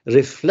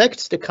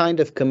reflects the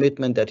kind of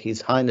commitment that His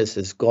Highness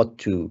has got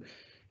to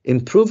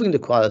improving the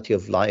quality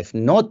of life,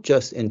 not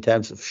just in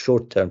terms of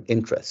short-term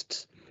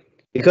interests.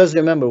 Because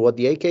remember, what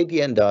the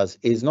AKDN does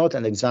is not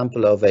an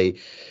example of a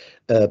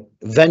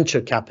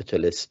venture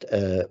capitalist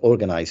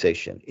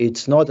organization.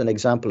 It's not an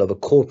example of a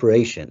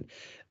corporation,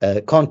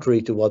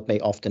 contrary to what may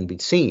often be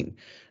seen.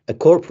 A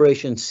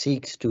corporation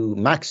seeks to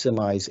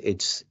maximize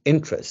its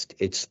interest,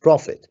 its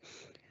profit.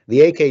 The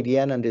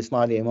AKDN and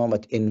Ismaili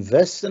Imamate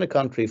invest in a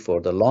country for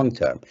the long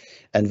term.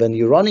 And when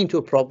you run into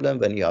a problem,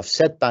 when you have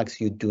setbacks,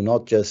 you do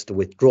not just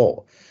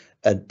withdraw.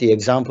 The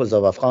examples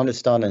of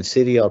Afghanistan and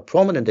Syria are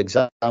prominent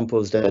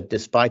examples that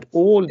despite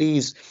all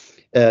these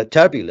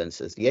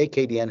turbulences, the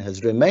AKDN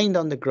has remained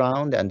on the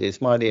ground, and the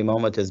Ismaili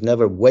Imamate has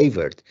never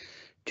wavered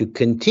to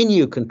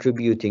continue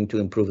contributing to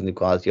improving the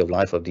quality of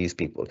life of these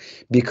people,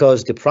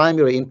 because the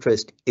primary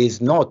interest is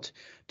not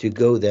to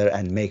go there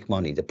and make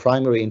money. The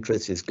primary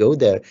interest is go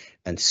there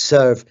and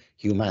serve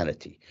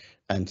humanity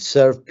and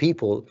serve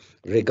people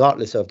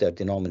regardless of their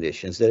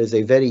denominations. There is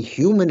a very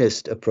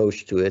humanist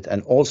approach to it,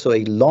 and also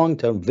a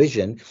long-term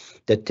vision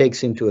that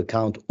takes into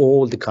account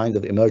all the kinds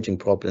of emerging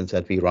problems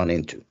that we run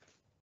into.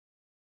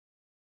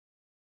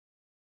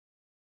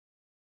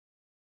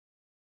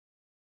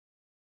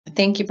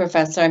 Thank you,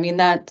 Professor. I mean,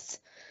 that's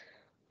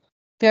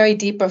very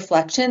deep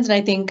reflections. And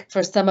I think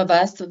for some of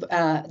us,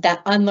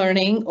 that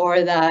unlearning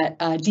or that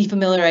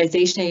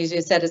defamiliarization, as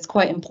you said, is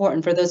quite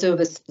important for those of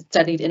us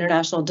studied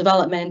international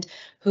development,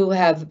 who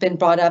have been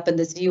brought up in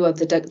this view of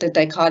the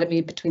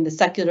dichotomy between the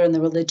secular and the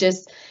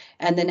religious,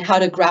 and then how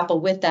to grapple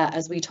with that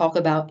as we talk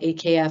about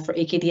AKF or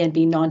AKDN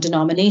being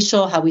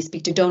non-denominational, how we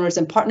speak to donors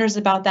and partners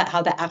about that,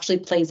 how that actually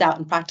plays out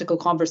in practical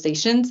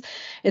conversations.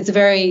 It's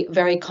very,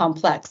 very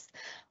complex.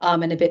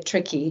 And a bit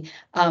tricky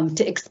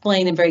to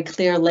explain in very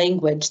clear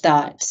language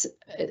that,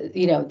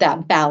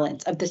 that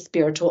balance of the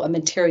spiritual and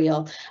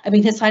material. I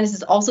mean, His Highness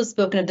has also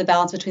spoken of the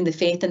balance between the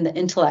faith and the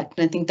intellect.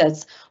 And I think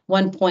that's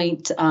one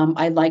point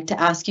I'd like to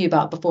ask you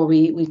about before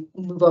we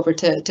move over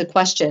to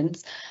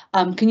questions.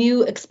 Can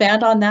you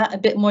expand on that a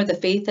bit more, the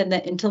faith and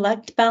the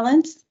intellect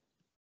balance?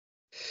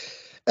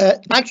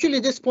 Actually,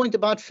 this point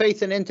about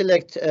faith and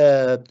intellect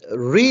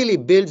really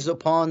builds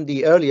upon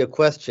the earlier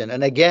question.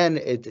 And again,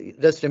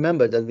 let's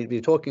remember that we'll be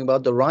talking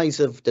about the rise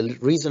of the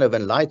reason of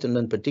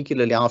enlightenment,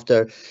 particularly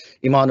after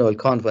Aga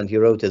Khan, when he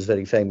wrote his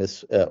very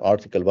famous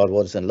article about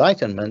what is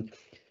enlightenment.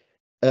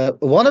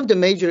 One of the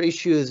major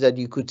issues that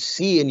you could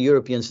see in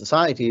European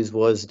societies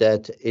was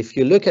that if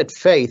you look at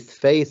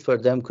faith for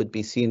them could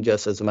be seen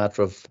just as a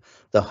matter of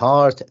the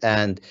heart,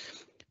 and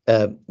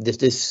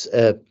this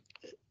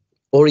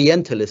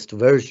Orientalist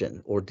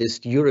version or this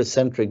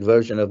Eurocentric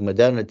version of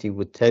modernity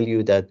would tell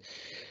you that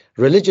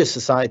religious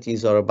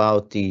societies are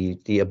about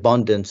the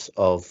abundance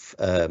of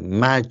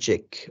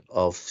magic,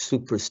 of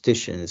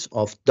superstitions,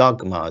 of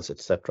dogmas,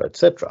 etc.,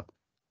 etc.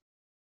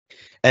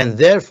 And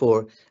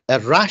therefore, a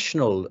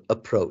rational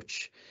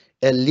approach,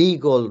 a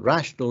legal,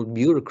 rational,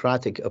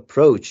 bureaucratic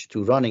approach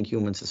to running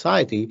human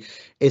society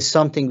is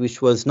something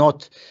which was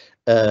not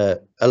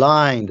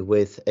aligned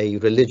with a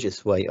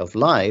religious way of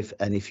life.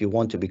 And if you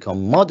want to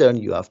become modern,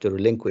 you have to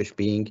relinquish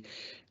being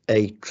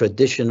a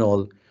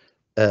traditional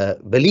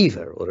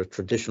believer or a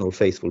traditional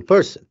faithful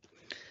person.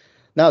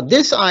 Now,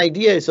 this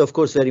idea is, of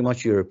course, very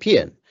much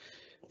European.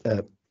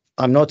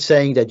 I'm not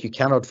saying that you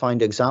cannot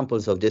find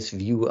examples of this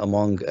view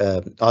among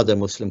other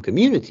Muslim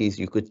communities.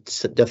 You could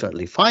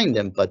definitely find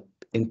them, but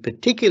in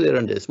particular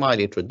in the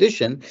Ismaili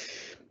tradition,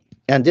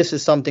 and this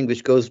is something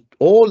which goes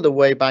all the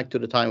way back to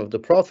the time of the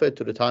Prophet,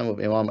 to the time of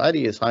Imam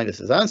Ali, His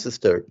Highness's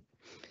ancestor,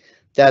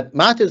 that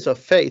matters of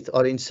faith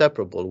are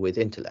inseparable with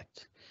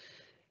intellect.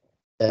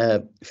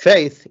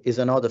 Faith is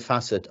another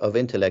facet of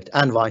intellect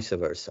and vice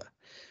versa.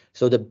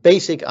 So the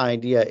basic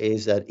idea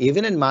is that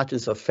even in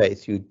matters of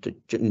faith, you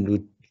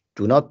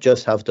do not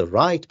just have the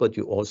right, but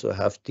you also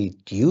have the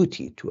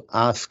duty to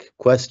ask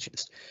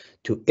questions,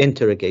 to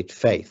interrogate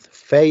faith.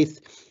 Faith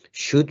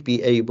should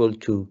be able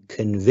to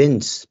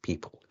convince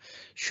people,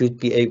 should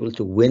be able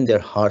to win their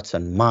hearts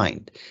and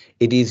mind.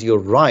 It is your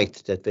right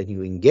that when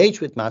you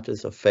engage with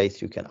matters of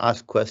faith, you can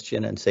ask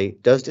questions and say,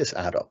 does this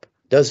add up?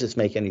 Does this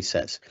make any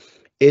sense?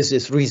 Is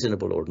this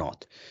reasonable or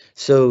not?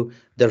 So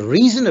the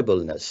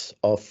reasonableness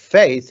of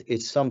faith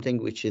is something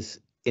which is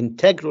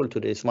integral to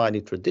the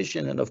Ismaili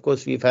tradition. And of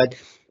course, we've had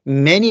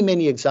many,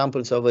 many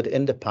examples of it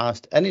in the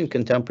past and in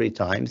contemporary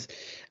times.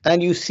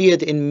 And you see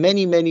it in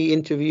many, many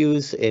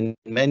interviews, in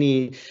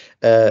many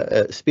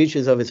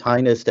speeches of His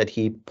Highness, that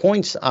he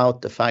points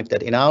out the fact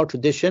that in our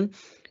tradition,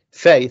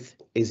 faith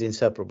is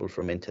inseparable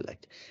from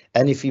intellect.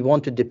 And if you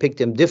want to depict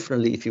them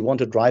differently, if you want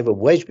to drive a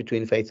wedge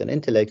between faith and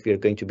intellect, we are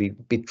going to be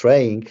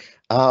betraying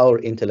our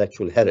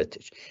intellectual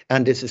heritage.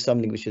 And this is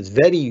something which is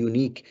very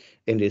unique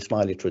in the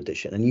Ismaili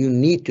tradition. And you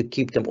need to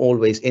keep them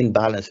always in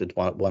balance with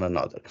one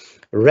another.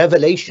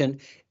 Revelation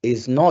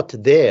is not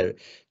there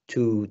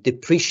to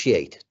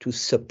depreciate, to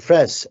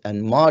suppress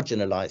and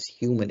marginalize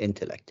human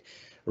intellect.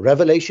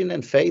 Revelation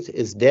and faith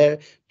is there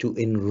to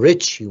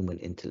enrich human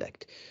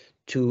intellect,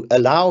 to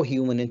allow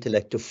human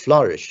intellect to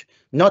flourish,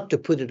 not to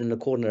put it in a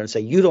corner and say,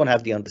 you don't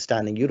have the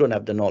understanding, you don't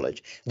have the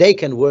knowledge. They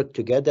can work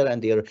together,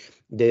 and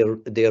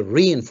they're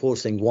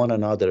reinforcing one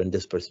another in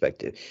this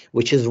perspective,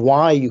 which is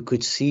why you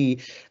could see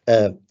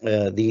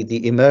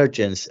the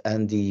emergence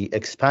and the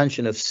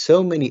expansion of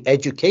so many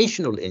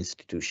educational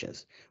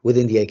institutions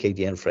within the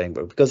AKDN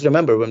framework. Because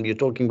remember, when we're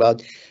talking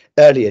about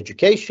early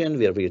education,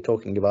 where we're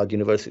talking about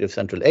University of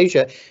Central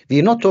Asia,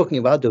 we're not talking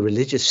about the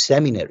religious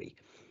seminary.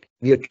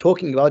 We are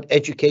talking about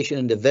education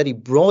in the very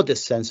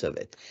broadest sense of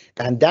it.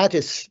 And that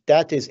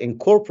is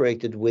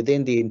incorporated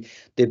within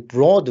the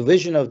broad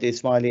vision of the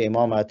Ismaili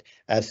Imamat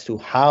as to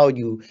how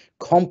you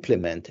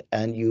complement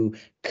and you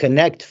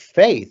connect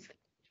faith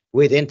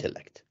with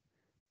intellect,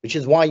 which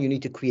is why you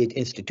need to create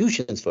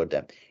institutions for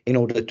them in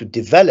order to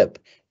develop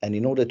and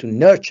in order to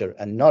nurture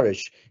and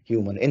nourish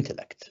human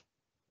intellect.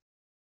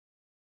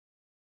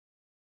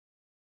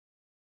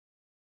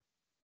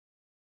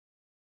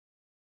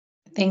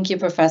 Thank you,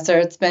 Professor.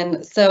 It's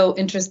been so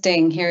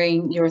interesting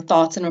hearing your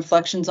thoughts and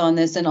reflections on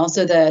this, and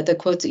also the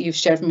quotes that you've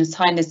shared from His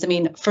Highness. I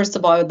mean, first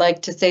of all, I would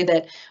like to say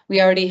that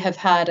we already have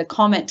had a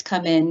comment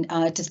come in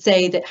to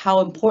say that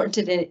how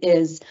important it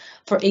is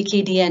for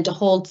AKDN to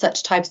hold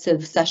such types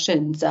of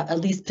sessions, at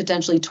least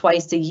potentially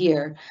twice a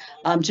year,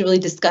 to really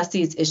discuss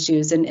these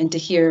issues and to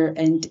hear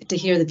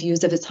the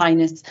views of His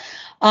Highness.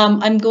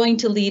 I'm going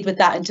to lead with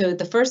that into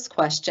the first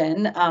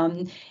question,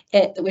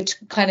 which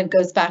kind of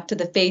goes back to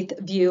the faith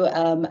view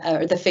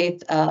or the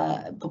faith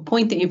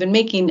point that you've been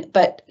making,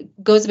 but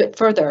goes a bit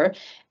further.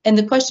 And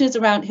the question is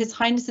around His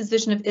Highness's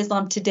vision of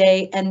Islam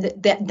today and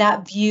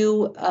that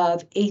view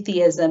of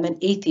atheism and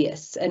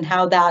atheists, and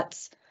how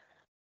that's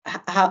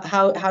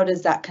how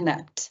does that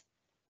connect?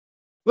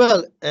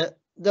 Well,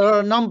 there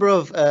are a number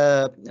of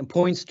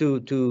points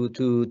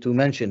to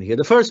mention here.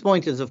 The first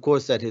point is, of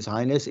course, that His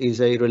Highness is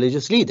a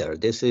religious leader.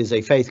 This is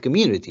a faith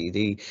community.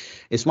 The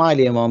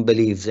Ismaili Imam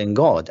believes in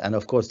God, and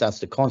of course, that's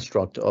the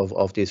construct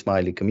of the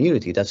Ismaili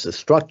community. That's the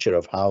structure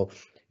of how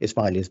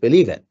Ismailis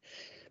believe in.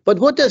 But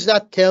what does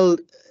that tell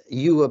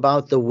you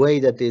about the way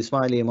that the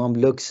Ismaili Imam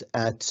looks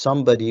at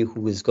somebody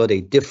who has got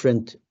a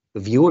different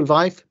view of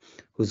life,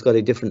 who's got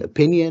a different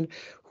opinion,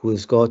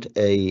 who's got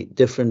a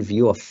different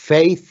view of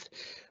faith,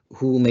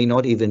 who may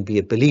not even be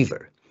a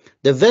believer?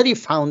 The very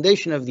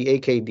foundation of the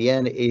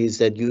AKDN is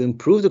that you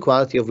improve the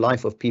quality of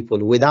life of people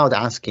without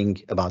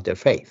asking about their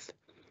faith.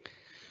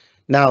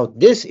 Now,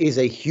 this is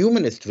a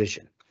humanist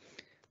vision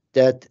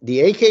that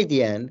the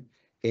AKDN,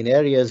 in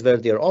areas where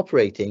they are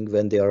operating,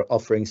 when they are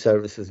offering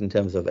services in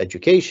terms of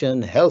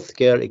education,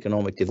 healthcare,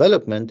 economic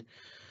development,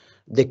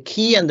 the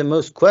key and the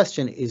most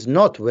question is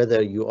not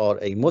whether you are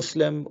a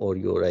Muslim or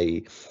you're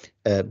a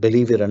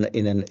believer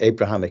in an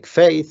Abrahamic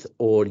faith,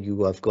 or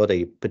you have got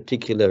a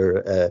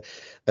particular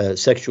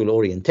sexual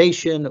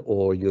orientation,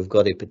 or you've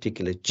got a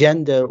particular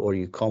gender, or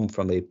you come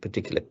from a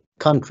particular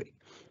country.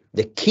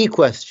 The key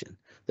question,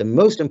 the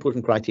most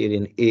important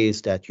criterion,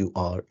 is that you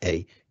are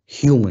a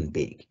human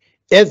being.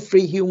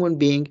 Every human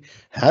being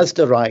has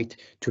the right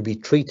to be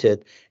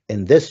treated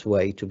in this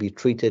way, to be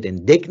treated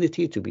in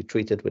dignity, to be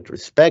treated with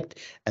respect,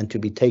 and to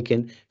be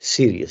taken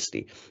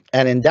seriously.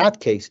 And in that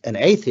case, an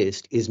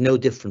atheist is no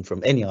different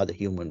from any other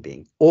human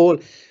being.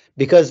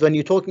 Because when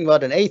you're talking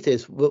about an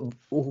atheist,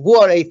 who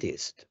are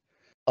atheists?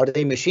 Are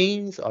they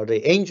machines? Are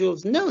they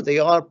angels? No, they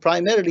are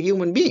primarily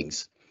human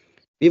beings.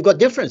 We've got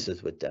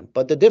differences with them,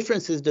 but the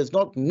differences does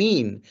not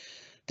mean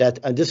that,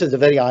 and this is the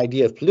very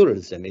idea of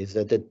pluralism, is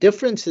that the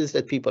differences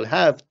that people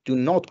have do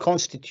not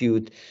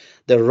constitute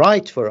the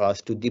right for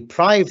us to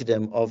deprive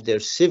them of their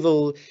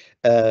civil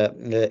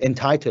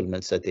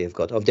entitlements that they've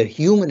got, of their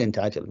human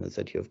entitlements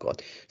that you've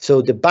got.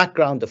 So the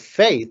background of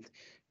faith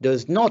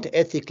does not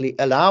ethically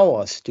allow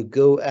us to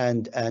go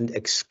and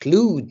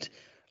exclude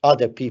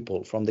other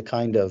people from the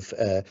kind of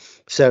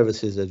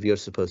services that we are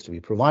supposed to be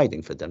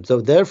providing for them.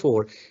 So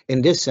therefore,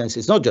 in this sense,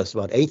 it's not just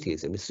about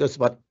atheism, it's just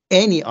about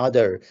any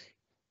other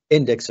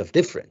index of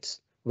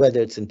difference,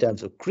 whether it's in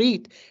terms of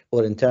creed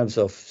or in terms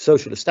of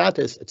social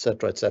status,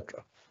 etc.,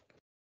 etc.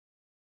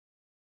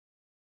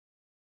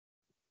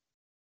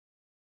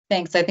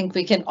 Thanks. I think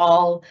we can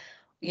all,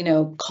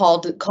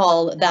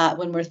 call that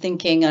when we're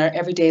thinking in our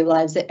everyday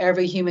lives, that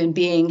every human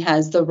being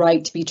has the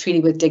right to be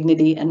treated with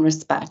dignity and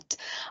respect.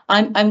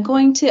 I'm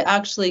going to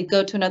actually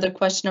go to another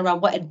question around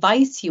what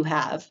advice you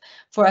have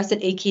for us at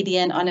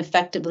AKDN on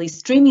effectively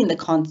streaming the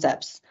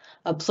concepts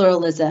of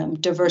pluralism,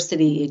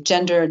 diversity,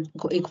 gender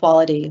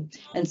equality,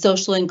 and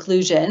social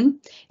inclusion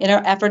in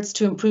our efforts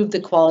to improve the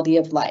quality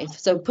of life.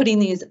 So putting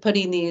these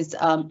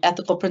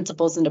ethical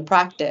principles into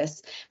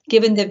practice,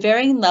 given the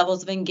varying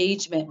levels of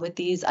engagement with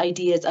these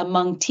ideas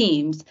among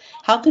teams,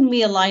 how can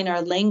we align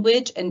our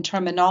language and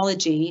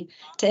terminology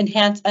to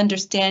enhance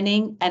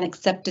understanding and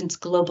acceptance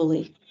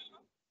globally?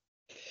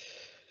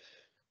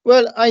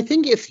 Well, I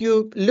think if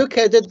you look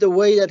at it the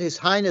way that His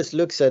Highness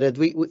looks at it,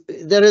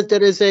 there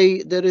is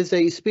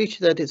a speech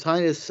that His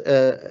Highness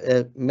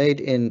made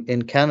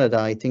in Canada,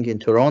 I think in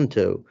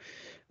Toronto,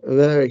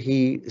 where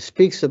he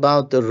speaks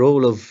about the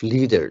role of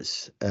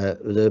leaders,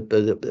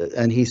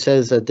 and he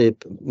says that the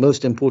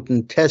most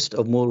important test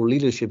of moral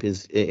leadership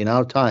is in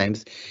our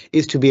times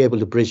is to be able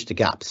to bridge the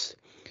gaps,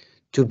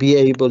 to be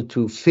able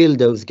to fill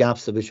those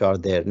gaps which are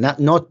there,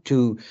 not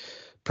to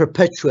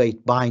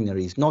perpetuate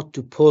binaries, not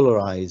to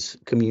polarize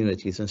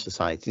communities and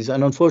societies.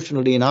 And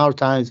unfortunately, in our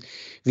times,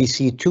 we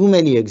see too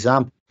many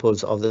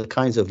examples of the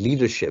kinds of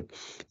leadership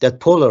that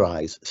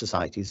polarize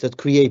societies, that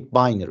create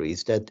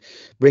binaries, that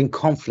bring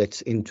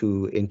conflicts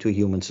into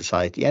human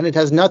society. And it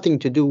has nothing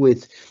to do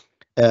with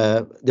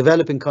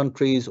developing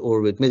countries or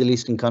with Middle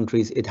Eastern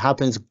countries. It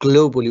happens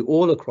globally,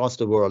 all across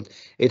the world.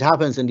 It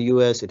happens in the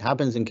US, it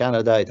happens in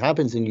Canada, it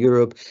happens in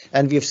Europe,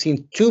 and we've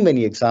seen too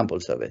many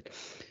examples of it.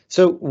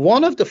 So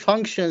one of the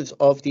functions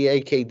of the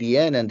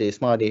AKDN and the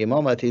Ismaili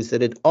Imamate is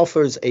that it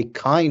offers a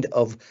kind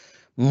of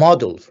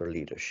model for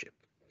leadership.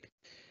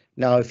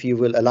 Now, if you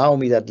will allow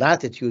me that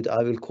latitude,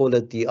 I will call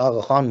it the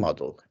Aga Khan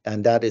model.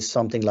 And that is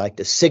something like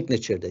the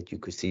signature that you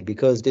could see,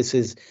 because this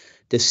is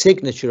the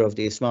signature of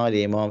the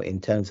Ismaili Imam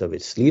in terms of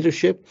its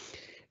leadership,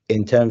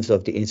 in terms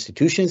of the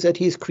institutions that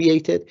he's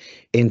created,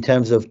 in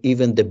terms of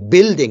even the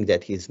building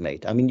that he's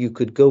made. I mean, you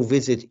could go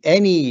visit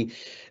any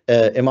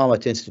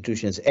Imamate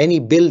institutions, any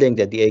building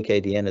that the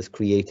AKDN has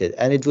created,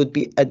 and it would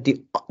be at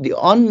the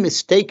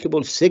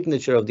unmistakable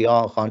signature of the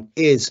Aga Khan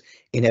is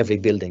in every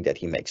building that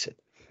he makes it.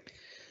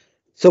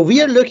 So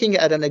we are looking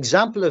at an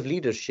example of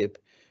leadership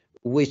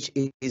which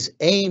is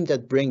aimed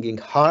at bringing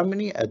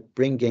harmony, at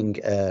bringing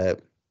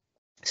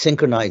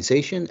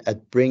synchronization,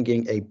 at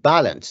bringing a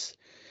balance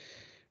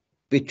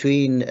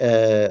between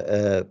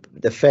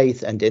the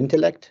faith and the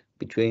intellect,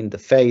 between the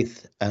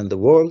faith and the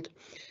world,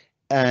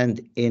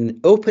 and in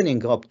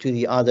opening up to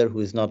the other who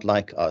is not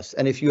like us.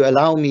 And if you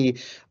allow me,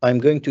 I'm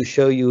going to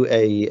show you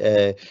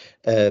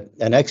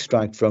an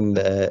extract from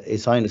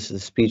His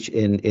Highness's speech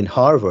in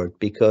Harvard,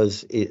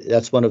 because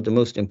that's one of the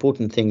most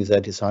important things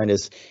that His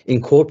Highness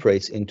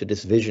incorporates into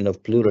this vision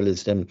of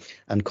pluralism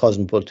and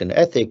cosmopolitan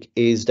ethic,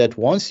 is that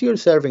once you're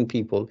serving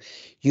people,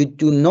 you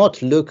do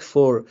not look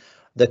for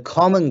the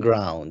common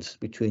grounds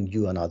between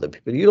you and other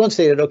people. You don't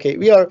say that, okay,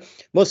 we are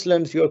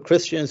Muslims, you're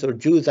Christians or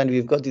Jews, and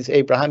we've got this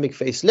Abrahamic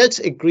faith. Let's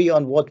agree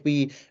on what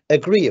we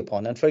agree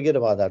upon and forget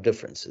about our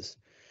differences.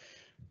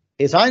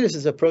 His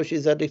Highness's approach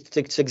is that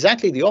it's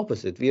exactly the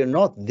opposite. We are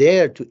not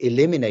there to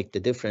eliminate the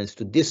difference,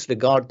 to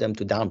disregard them,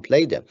 to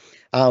downplay them.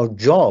 Our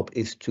job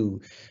is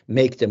to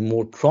make them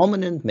more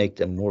prominent, make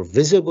them more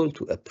visible,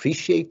 to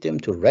appreciate them,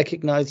 to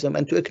recognize them,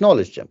 and to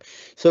acknowledge them.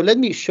 So let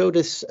me show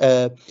this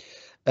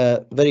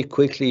very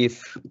quickly,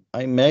 if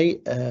I may.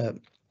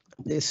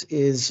 This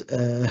is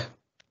the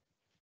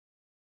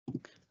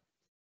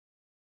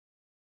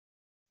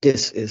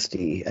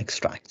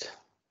extract.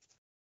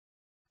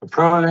 A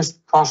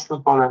pluralist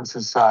cosmopolitan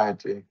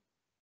society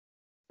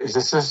is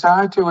a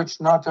society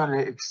which not only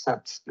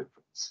accepts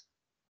difference,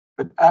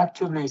 but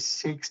actively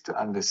seeks to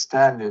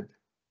understand it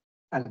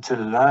and to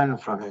learn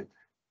from it.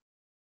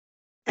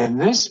 In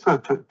this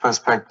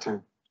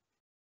perspective,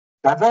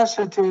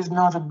 diversity is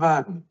not a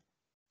burden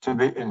to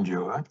be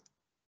endured,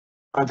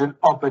 but an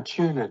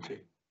opportunity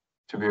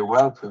to be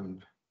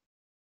welcomed.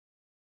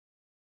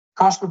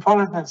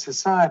 Cosmopolitan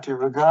society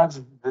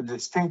regards the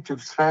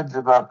distinctive threads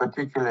of our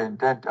particular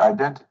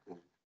identity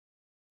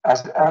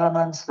as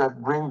elements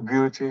that bring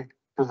beauty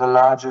to the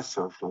larger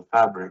social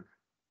fabric.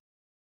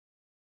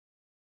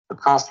 The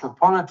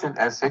cosmopolitan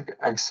ethic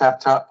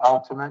accepts our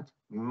ultimate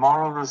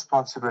moral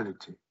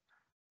responsibility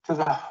to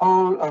the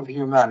whole of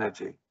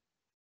humanity,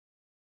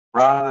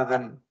 rather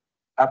than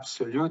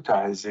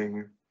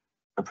absolutizing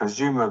a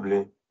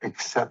presumably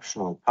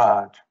exceptional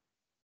part.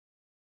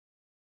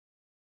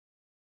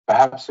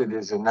 Perhaps it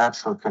is a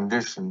natural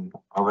condition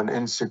of an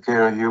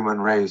insecure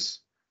human race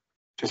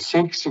to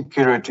seek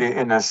security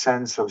in a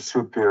sense of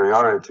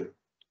superiority.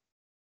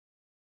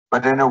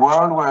 But in a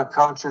world where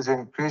cultures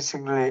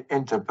increasingly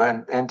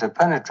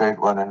interpenetrate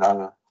one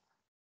another,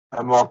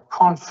 a more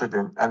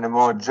confident and a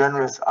more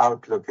generous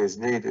outlook is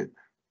needed.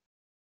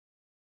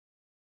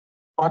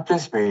 What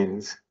this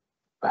means,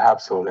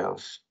 perhaps all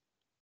else,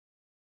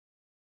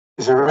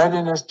 is a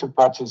readiness to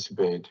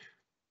participate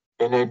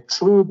in a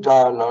true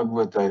dialogue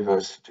with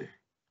diversity,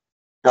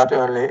 not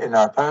only in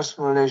our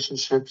personal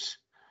relationships,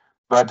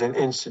 but in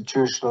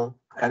institutional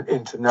and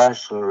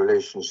international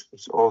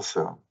relationships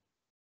also.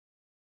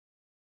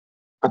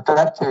 But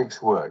that takes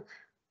work,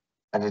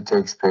 and it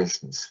takes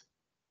patience.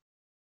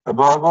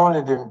 Above all,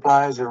 it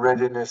implies a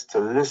readiness to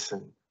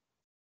listen.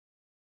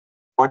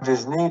 What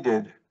is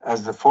needed,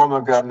 as the former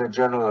Governor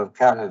General of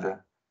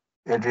Canada,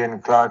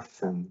 Adrienne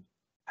Clarkson,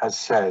 has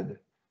said,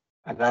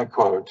 and I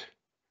quote,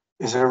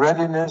 is a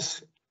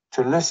readiness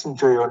to listen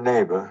to your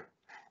neighbor,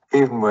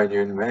 even when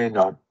you may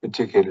not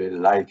particularly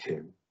like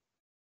him.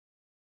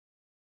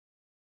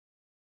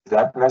 Is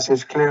that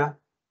message clear?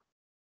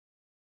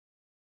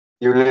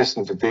 You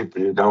listen to people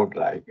you don't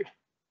like.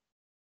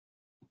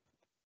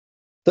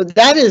 So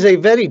that is a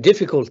very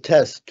difficult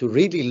test, to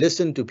really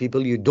listen to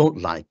people you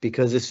don't like,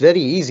 because it's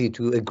very easy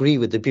to agree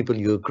with the people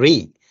you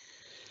agree.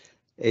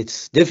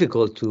 It's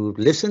difficult to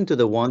listen to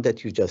the one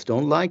that you just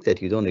don't like,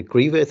 that you don't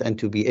agree with, and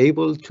to be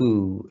able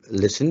to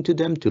listen to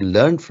them, to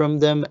learn from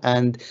them,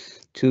 and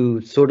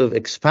to sort of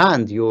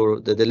expand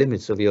the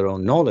limits of your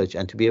own knowledge,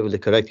 and to be able to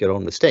correct your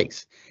own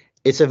mistakes.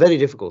 It's a very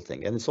difficult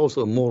thing, and it's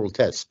also a moral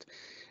test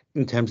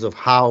in terms of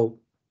how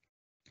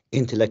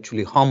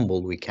intellectually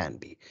humble we can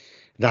be,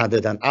 rather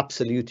than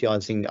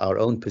absolutizing our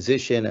own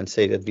position and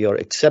say that we are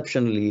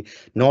exceptionally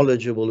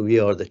knowledgeable, we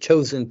are the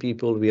chosen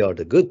people, we are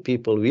the good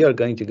people, we are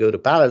going to go to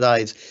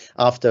paradise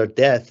after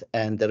death,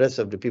 and the rest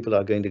of the people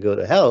are going to go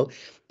to hell.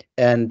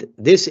 And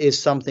this is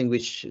something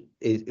which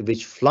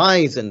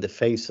flies in the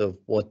face of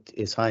what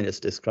His Highness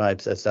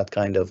describes as that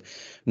kind of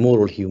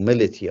moral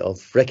humility,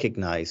 of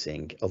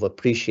recognizing, of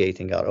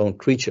appreciating our own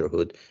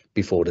creaturehood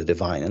before the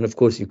divine. And of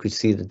course, you could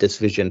see that this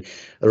vision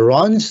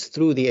runs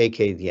through the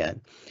AKDN,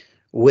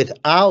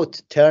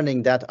 without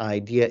turning that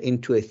idea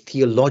into a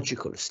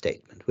theological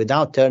statement,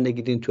 without turning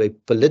it into a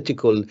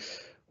political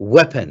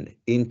weapon,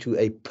 into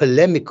a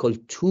polemical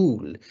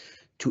tool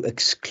to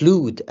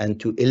exclude and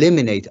to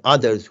eliminate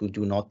others who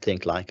do not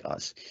think like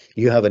us.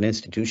 You have an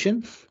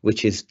institution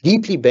which is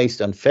deeply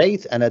based on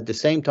faith, and at the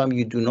same time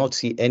you do not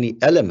see any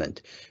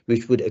element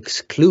which would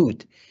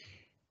exclude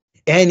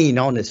any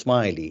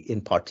non-Ismaili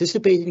in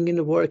participating in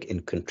the work,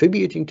 in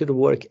contributing to the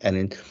work, and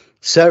in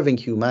serving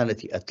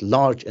humanity at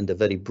large in the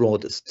very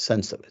broadest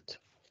sense of it.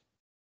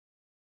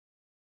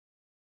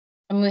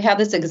 And we have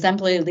this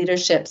exemplary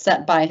leadership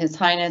set by His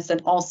Highness,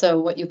 and also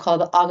what you call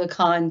the Aga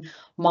Khan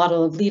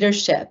model of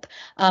leadership.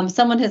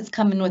 Someone has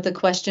come in with a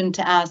question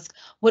to ask,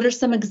 what are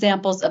some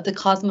examples of the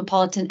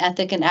cosmopolitan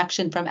ethic and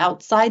action from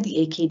outside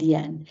the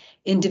AKDN?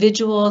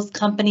 Individuals,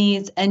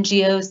 companies,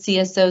 NGOs,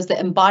 CSOs that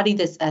embody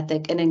this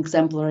ethic in an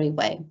exemplary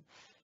way?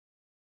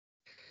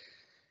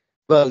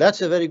 Well,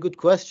 that's a very good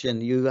question.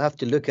 You have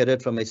to look at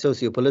it from a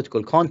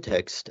socio-political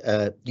context.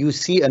 You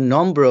see a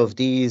number of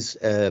these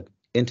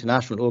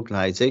international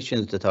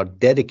organizations that are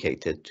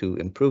dedicated to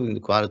improving the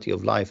quality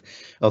of life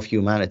of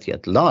humanity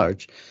at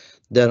large.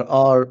 There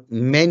are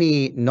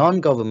many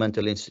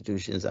non-governmental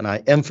institutions, and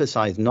I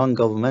emphasize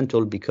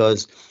non-governmental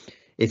because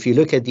if you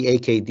look at the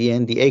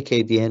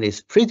AKDN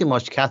is pretty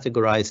much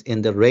categorized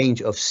in the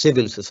range of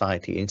civil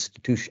society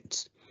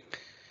institutions.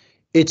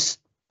 It's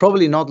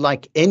probably not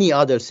like any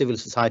other civil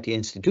society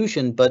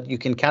institution, but you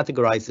can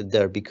categorize it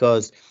there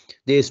because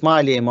the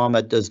Ismaili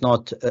Mohammad does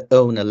not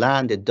own a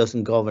land, it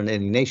doesn't govern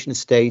any nation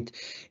state,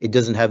 it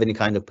doesn't have any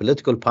kind of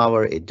political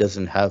power, it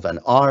doesn't have an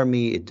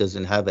army, it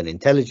doesn't have an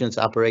intelligence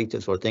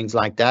apparatus or things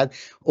like that.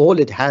 All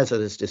it has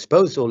at its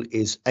disposal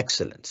is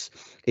excellence,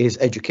 is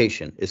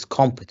education, is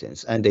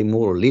competence, and a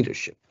moral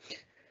leadership.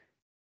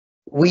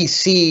 We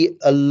see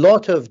a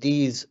lot of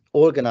these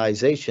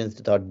organizations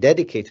that are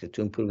dedicated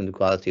to improving the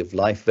quality of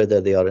life,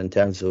 whether they are in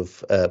terms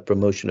of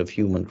promotion of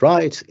human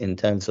rights, in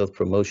terms of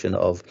promotion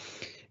of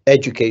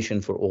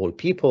education for all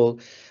people.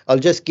 I'll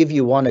just give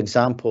you one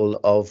example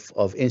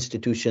of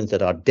institutions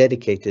that are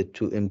dedicated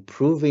to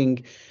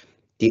improving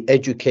the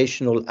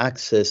educational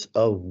access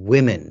of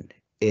women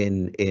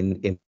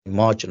in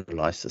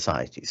marginalized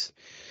societies.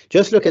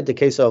 Just look at the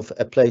case of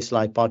a place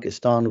like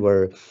Pakistan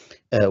where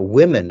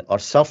women are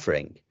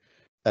suffering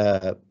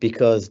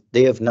because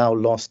they have now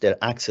lost their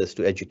access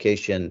to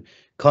education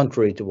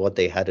contrary to what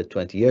they had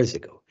 20 years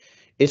ago.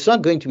 It's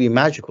not going to be a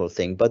magical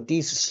thing, but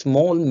these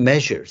small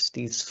measures,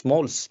 these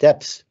small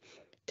steps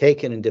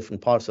taken in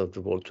different parts of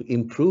the world to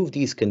improve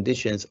these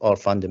conditions are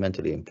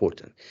fundamentally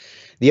important.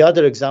 The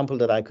other example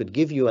that I could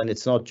give you, and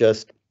it's not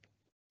just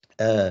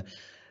the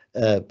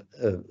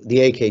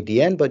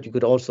AKDN, but you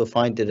could also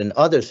find it in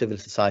other civil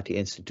society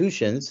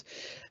institutions,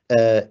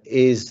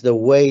 is the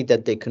way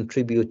that they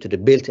contribute to the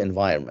built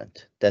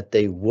environment, that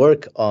they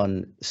work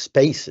on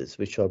spaces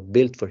which are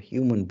built for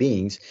human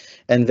beings.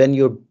 And when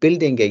you're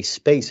building a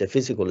space, a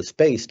physical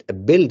space, a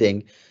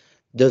building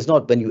does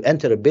not, when you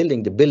enter a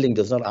building, the building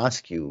does not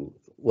ask you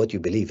what you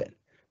believe in.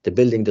 The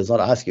building does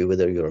not ask you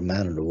whether you're a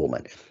man or a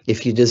woman.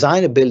 If you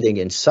design a building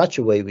in such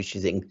a way which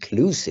is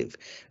inclusive,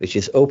 which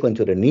is open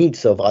to the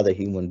needs of other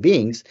human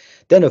beings,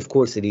 then of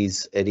course it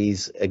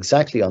is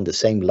exactly on the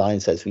same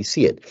lines as we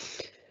see it.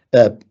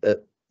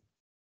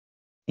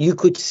 You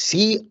could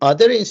see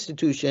other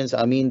institutions.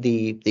 I mean,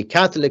 the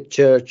Catholic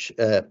Church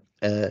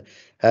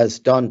has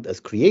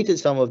created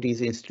some of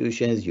these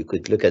institutions. You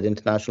could look at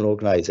international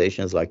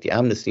organizations like the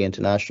Amnesty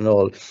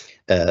International,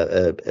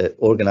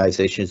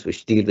 organizations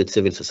which deal with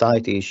civil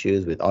society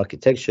issues, with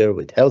architecture,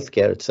 with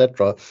healthcare,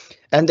 etc.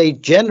 And they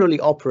generally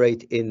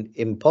operate in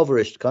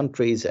impoverished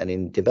countries and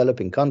in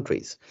developing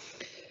countries.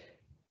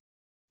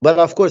 But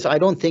of course, I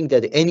don't think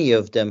that any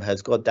of them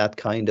has got that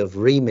kind of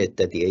remit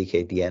that the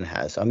AKDN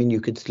has. I mean,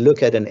 you could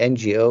look at an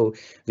NGO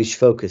which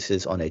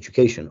focuses on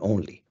education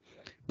only,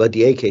 but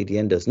the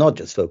AKDN does not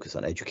just focus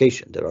on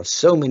education. There are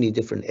so many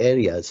different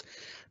areas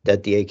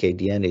that the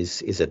AKDN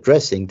is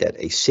addressing that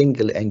a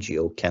single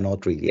NGO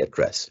cannot really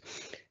address.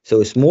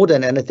 So it's more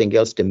than anything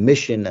else the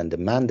mission and the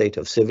mandate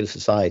of civil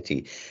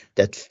society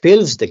that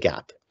fills the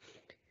gap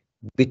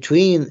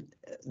between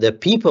the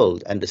people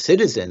and the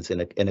citizens in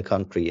a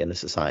country, in a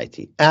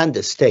society, and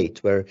the state,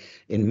 where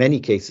in many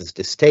cases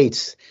the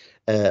states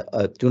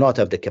do not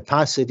have the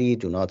capacity,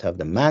 do not have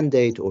the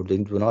mandate, or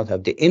do not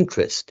have the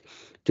interest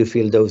to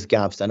fill those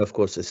gaps. And of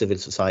course, the civil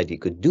society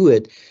could do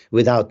it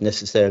without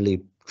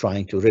necessarily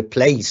trying to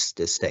replace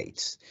the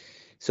states.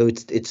 So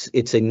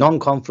it's a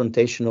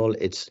non-confrontational,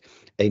 it's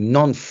a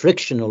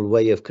non-frictional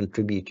way of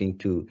contributing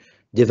to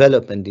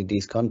development in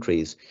these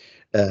countries,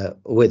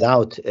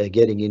 without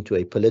getting into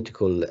a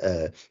political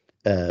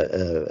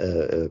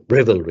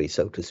rivalry,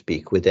 so to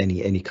speak, with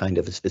any kind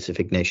of a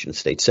specific nation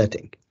state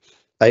setting.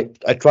 I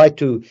tried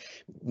to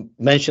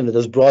mention it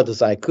as broad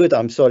as I could.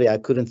 I'm sorry I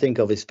couldn't think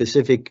of a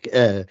specific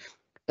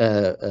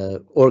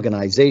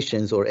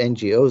organizations or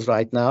NGOs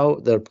right now.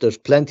 There's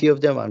plenty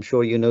of them. I'm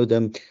sure you know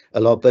them a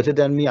lot better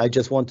than me. I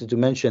just wanted to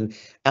mention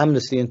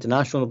Amnesty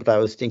International, but I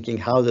was thinking,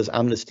 how does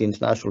Amnesty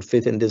International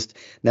fit in this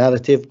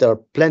narrative? There are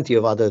plenty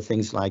of other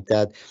things like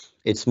that.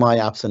 It's my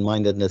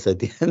absent-mindedness at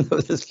the end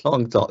of this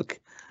long talk.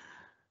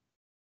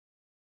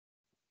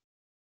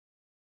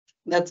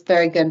 That's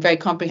very good, very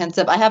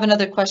comprehensive. I have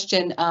another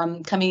question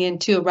coming in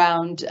too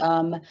around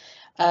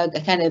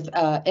a kind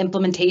of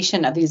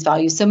implementation of these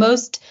values. So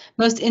most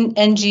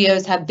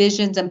NGOs have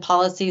visions and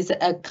policies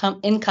that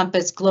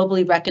encompass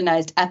globally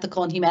recognized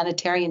ethical and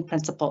humanitarian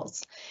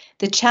principles.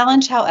 The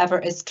challenge, however,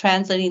 is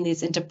translating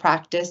these into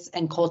practice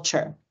and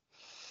culture.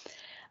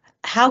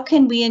 How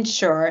can we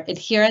ensure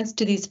adherence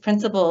to these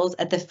principles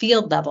at the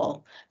field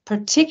level,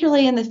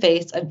 particularly in the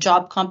face of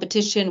job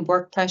competition,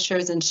 work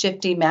pressures, and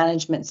shifting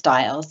management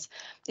styles?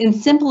 In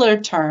simpler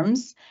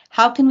terms,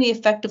 how can we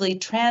effectively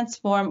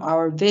transform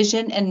our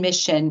vision and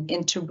mission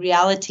into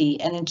reality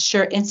and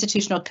ensure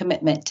institutional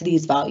commitment to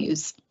these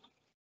values?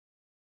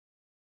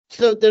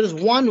 So there's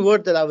one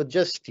word that I would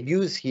just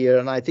use here,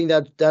 and I think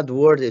that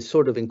word is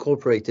sort of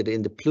incorporated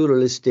in the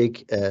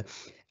pluralistic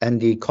and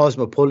the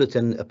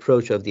cosmopolitan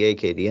approach of the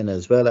AKDN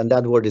as well, and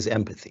that word is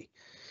empathy.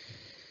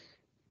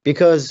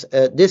 Because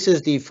this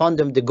is the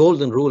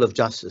golden rule of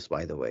justice,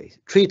 by the way.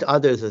 Treat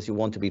others as you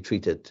want to be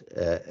treated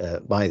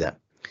by them.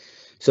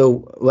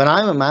 So when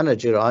I'm a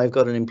manager, I've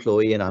got an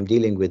employee and I'm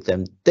dealing with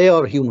them. They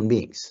are human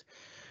beings.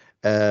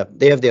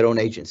 They have their own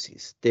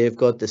agencies. They've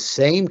got the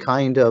same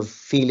kind of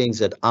feelings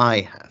that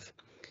I have.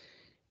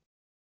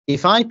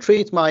 If I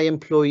treat my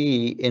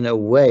employee in a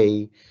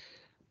way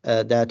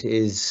that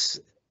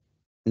is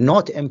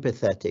not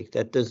empathetic,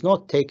 that does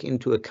not take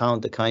into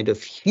account the kind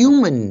of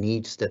human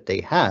needs that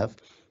they have,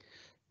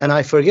 and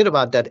I forget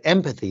about that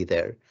empathy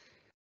there,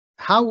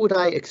 how would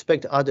I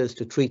expect others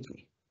to treat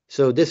me?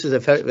 So this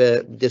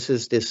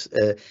is this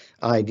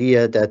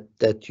idea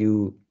that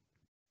you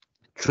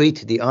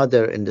treat the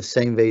other in the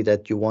same way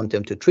that you want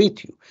them to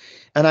treat you.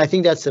 And I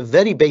think that's a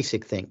very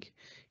basic thing.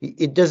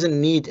 It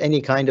doesn't need any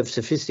kind of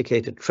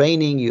sophisticated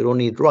training. You don't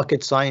need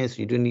rocket science.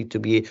 You don't need to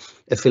be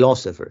a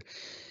philosopher.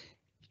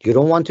 You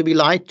don't want to be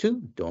lied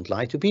to, don't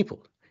lie to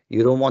people.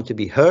 You don't want to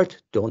be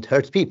hurt, don't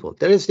hurt people.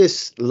 There is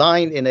this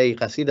line in a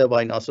qasida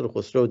by Nasr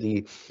Khosrow,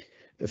 the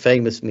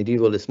famous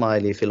medieval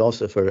Ismaili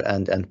philosopher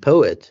and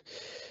poet,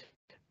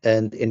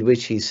 and in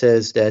which he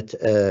says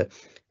that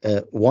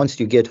once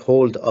you get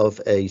hold of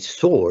a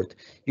sword,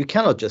 you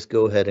cannot just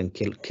go ahead and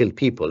kill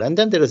people. And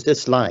then there is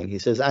this line. He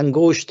says,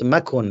 "Angosht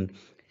makon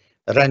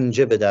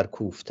ranje be dar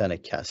koftan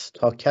kas,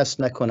 ta kas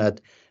nakonad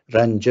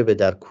ranje be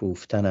dar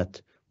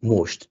koftanat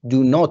musht."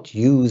 Do not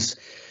use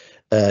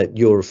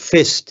your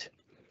fist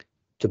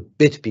to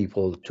bit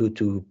people,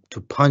 to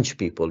punch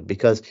people,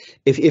 because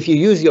if you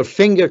use your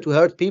finger to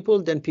hurt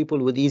people, then people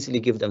would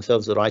easily give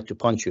themselves the right to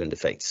punch you in the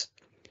face.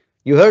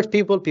 You hurt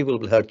people, people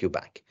will hurt you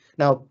back.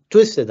 Now,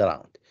 twist it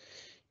around.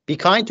 Be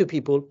kind to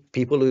people,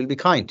 people will be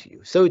kind to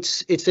you. So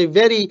it's a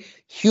very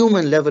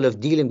human level of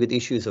dealing with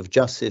issues of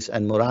justice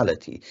and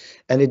morality,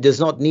 and it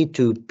does not need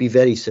to be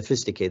very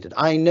sophisticated.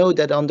 I know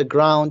that on the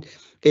ground,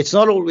 it's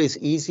not always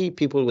easy.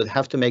 People will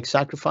have to make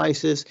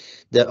sacrifices.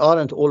 There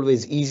aren't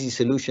always easy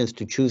solutions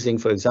to choosing,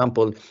 for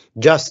example,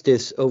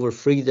 justice over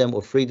freedom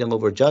or freedom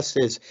over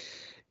justice.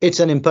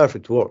 It's an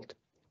imperfect world.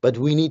 But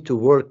we need to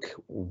work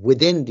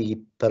within the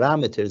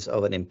parameters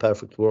of an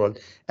imperfect world,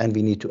 and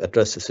we need to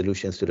address the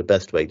solutions to the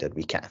best way that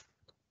we can.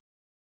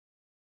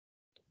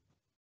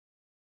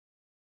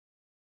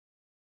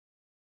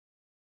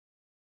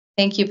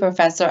 Thank you,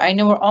 Professor. I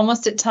know we're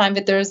almost at time,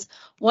 but there's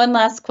one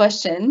last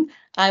question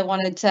I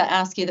wanted to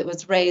ask you that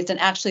was raised, and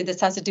actually this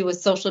has to do with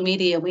social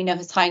media. We know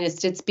His Highness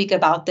did speak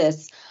about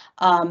this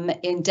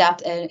in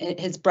depth in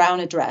his Brown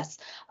address.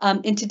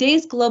 In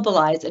today's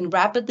globalized and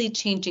rapidly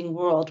changing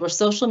world, where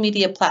social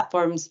media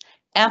platforms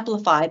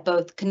amplify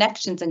both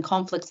connections and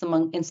conflicts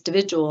among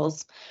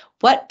individuals,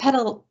 what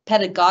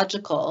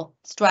pedagogical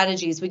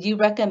strategies would you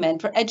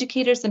recommend for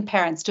educators and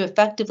parents to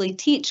effectively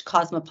teach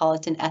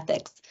cosmopolitan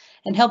ethics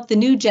and help the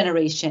new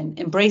generation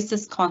embrace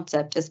this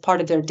concept as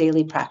part of their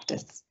daily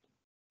practice?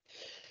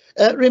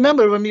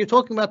 Remember, when you're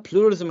talking about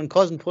pluralism and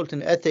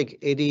cosmopolitan ethic,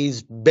 it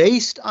is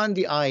based on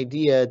the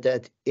idea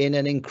that in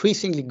an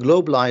increasingly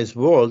globalized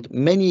world,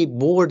 many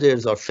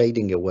borders are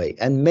fading away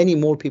and many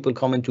more people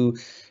come into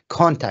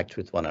contact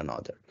with one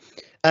another.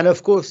 And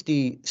of course,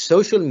 the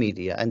social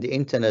media and the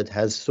internet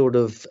has sort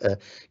of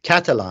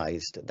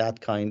catalyzed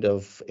that kind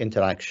of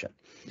interaction.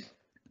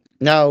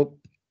 Now,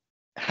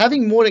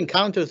 having more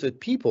encounters with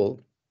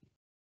people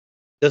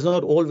does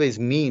not always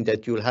mean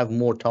that you'll have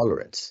more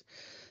tolerance,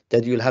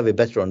 that you'll have a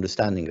better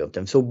understanding of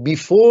them. So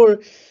before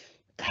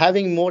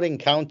having more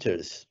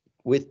encounters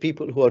with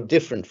people who are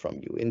different from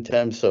you in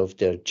terms of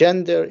their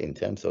gender, in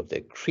terms of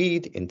their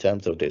creed, in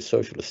terms of their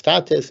social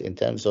status, in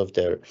terms of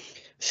their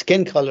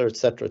skin color,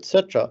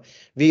 etc.,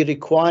 we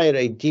require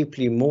a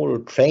deeply moral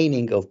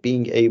training of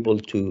being able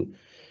to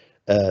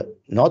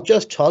not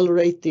just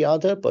tolerate the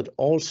other, but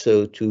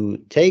also to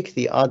take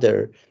the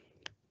other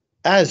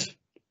as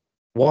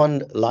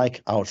one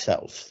like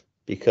ourselves,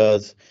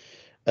 because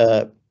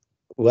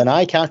when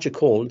I catch a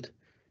cold,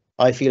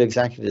 I feel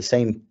exactly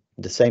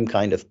the same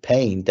kind of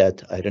pain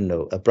that, I don't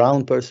know, a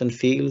brown person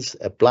feels,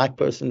 a black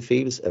person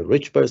feels, a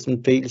rich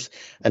person feels,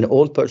 an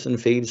old person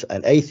feels,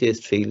 an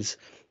atheist feels.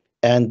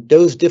 And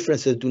those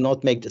differences do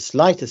not make the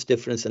slightest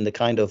difference in the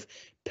kind of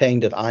pain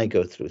that I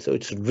go through. So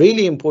it's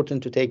really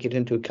important to take it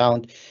into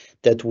account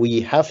that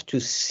we have to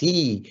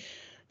see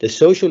the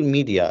social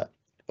media.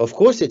 Of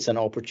course, it's an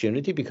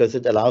opportunity because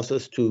it allows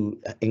us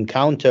to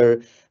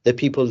encounter the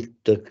people,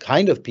 the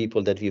kind of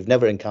people that we've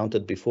never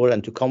encountered before,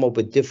 and to come up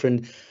with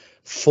different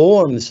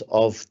forms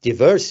of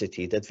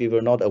diversity that we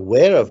were not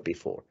aware of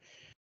before.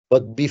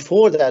 But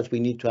before that,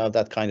 we need to have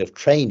that kind of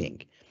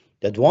training,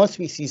 that once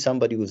we see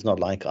somebody who's not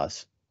like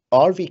us,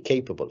 are we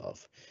capable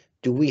of?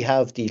 Do we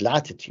have the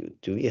latitude?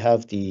 Do we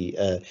have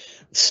the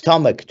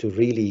stomach to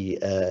really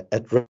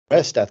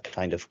address that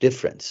kind of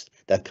difference,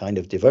 that kind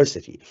of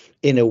diversity,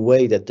 in a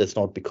way that does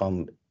not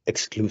become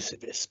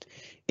exclusivist,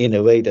 in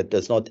a way that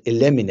does not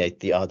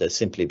eliminate the other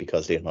simply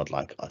because they're not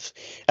like us?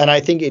 And I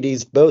think it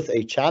is both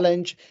a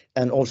challenge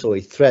and also a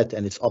threat,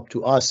 and it's up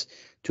to us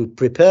to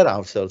prepare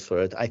ourselves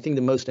for it. I think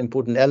the most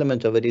important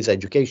element of it is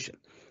education.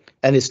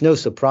 And it's no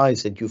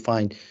surprise that you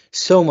find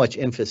so much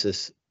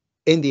emphasis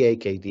in the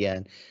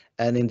AKDN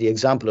and in the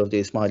example of the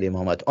Ismaili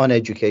Mohammad on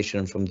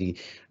education, from the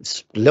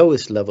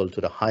lowest level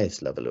to the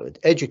highest level of it.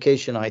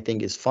 Education, I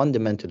think, is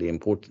fundamentally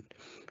important.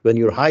 When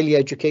you're highly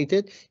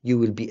educated, you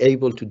will be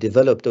able to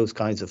develop those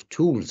kinds of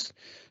tools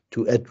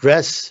to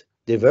address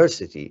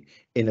diversity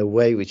in a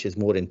way which is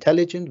more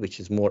intelligent, which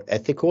is more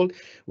ethical,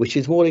 which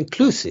is more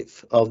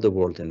inclusive of the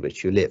world in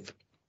which you live.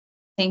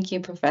 Thank you,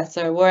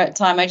 Professor. We're at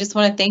time. I just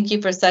want to thank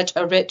you for such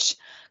a rich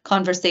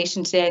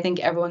conversation today. I think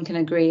everyone can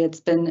agree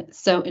it's been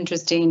so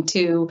interesting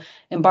to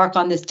embark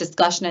on this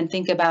discussion and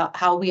think about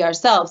how we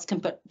ourselves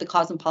can put the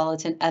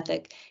cosmopolitan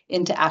ethic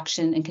into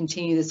action and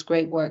continue this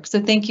great work.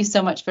 So thank you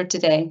so much for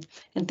today.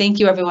 And thank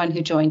you, everyone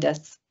who joined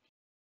us.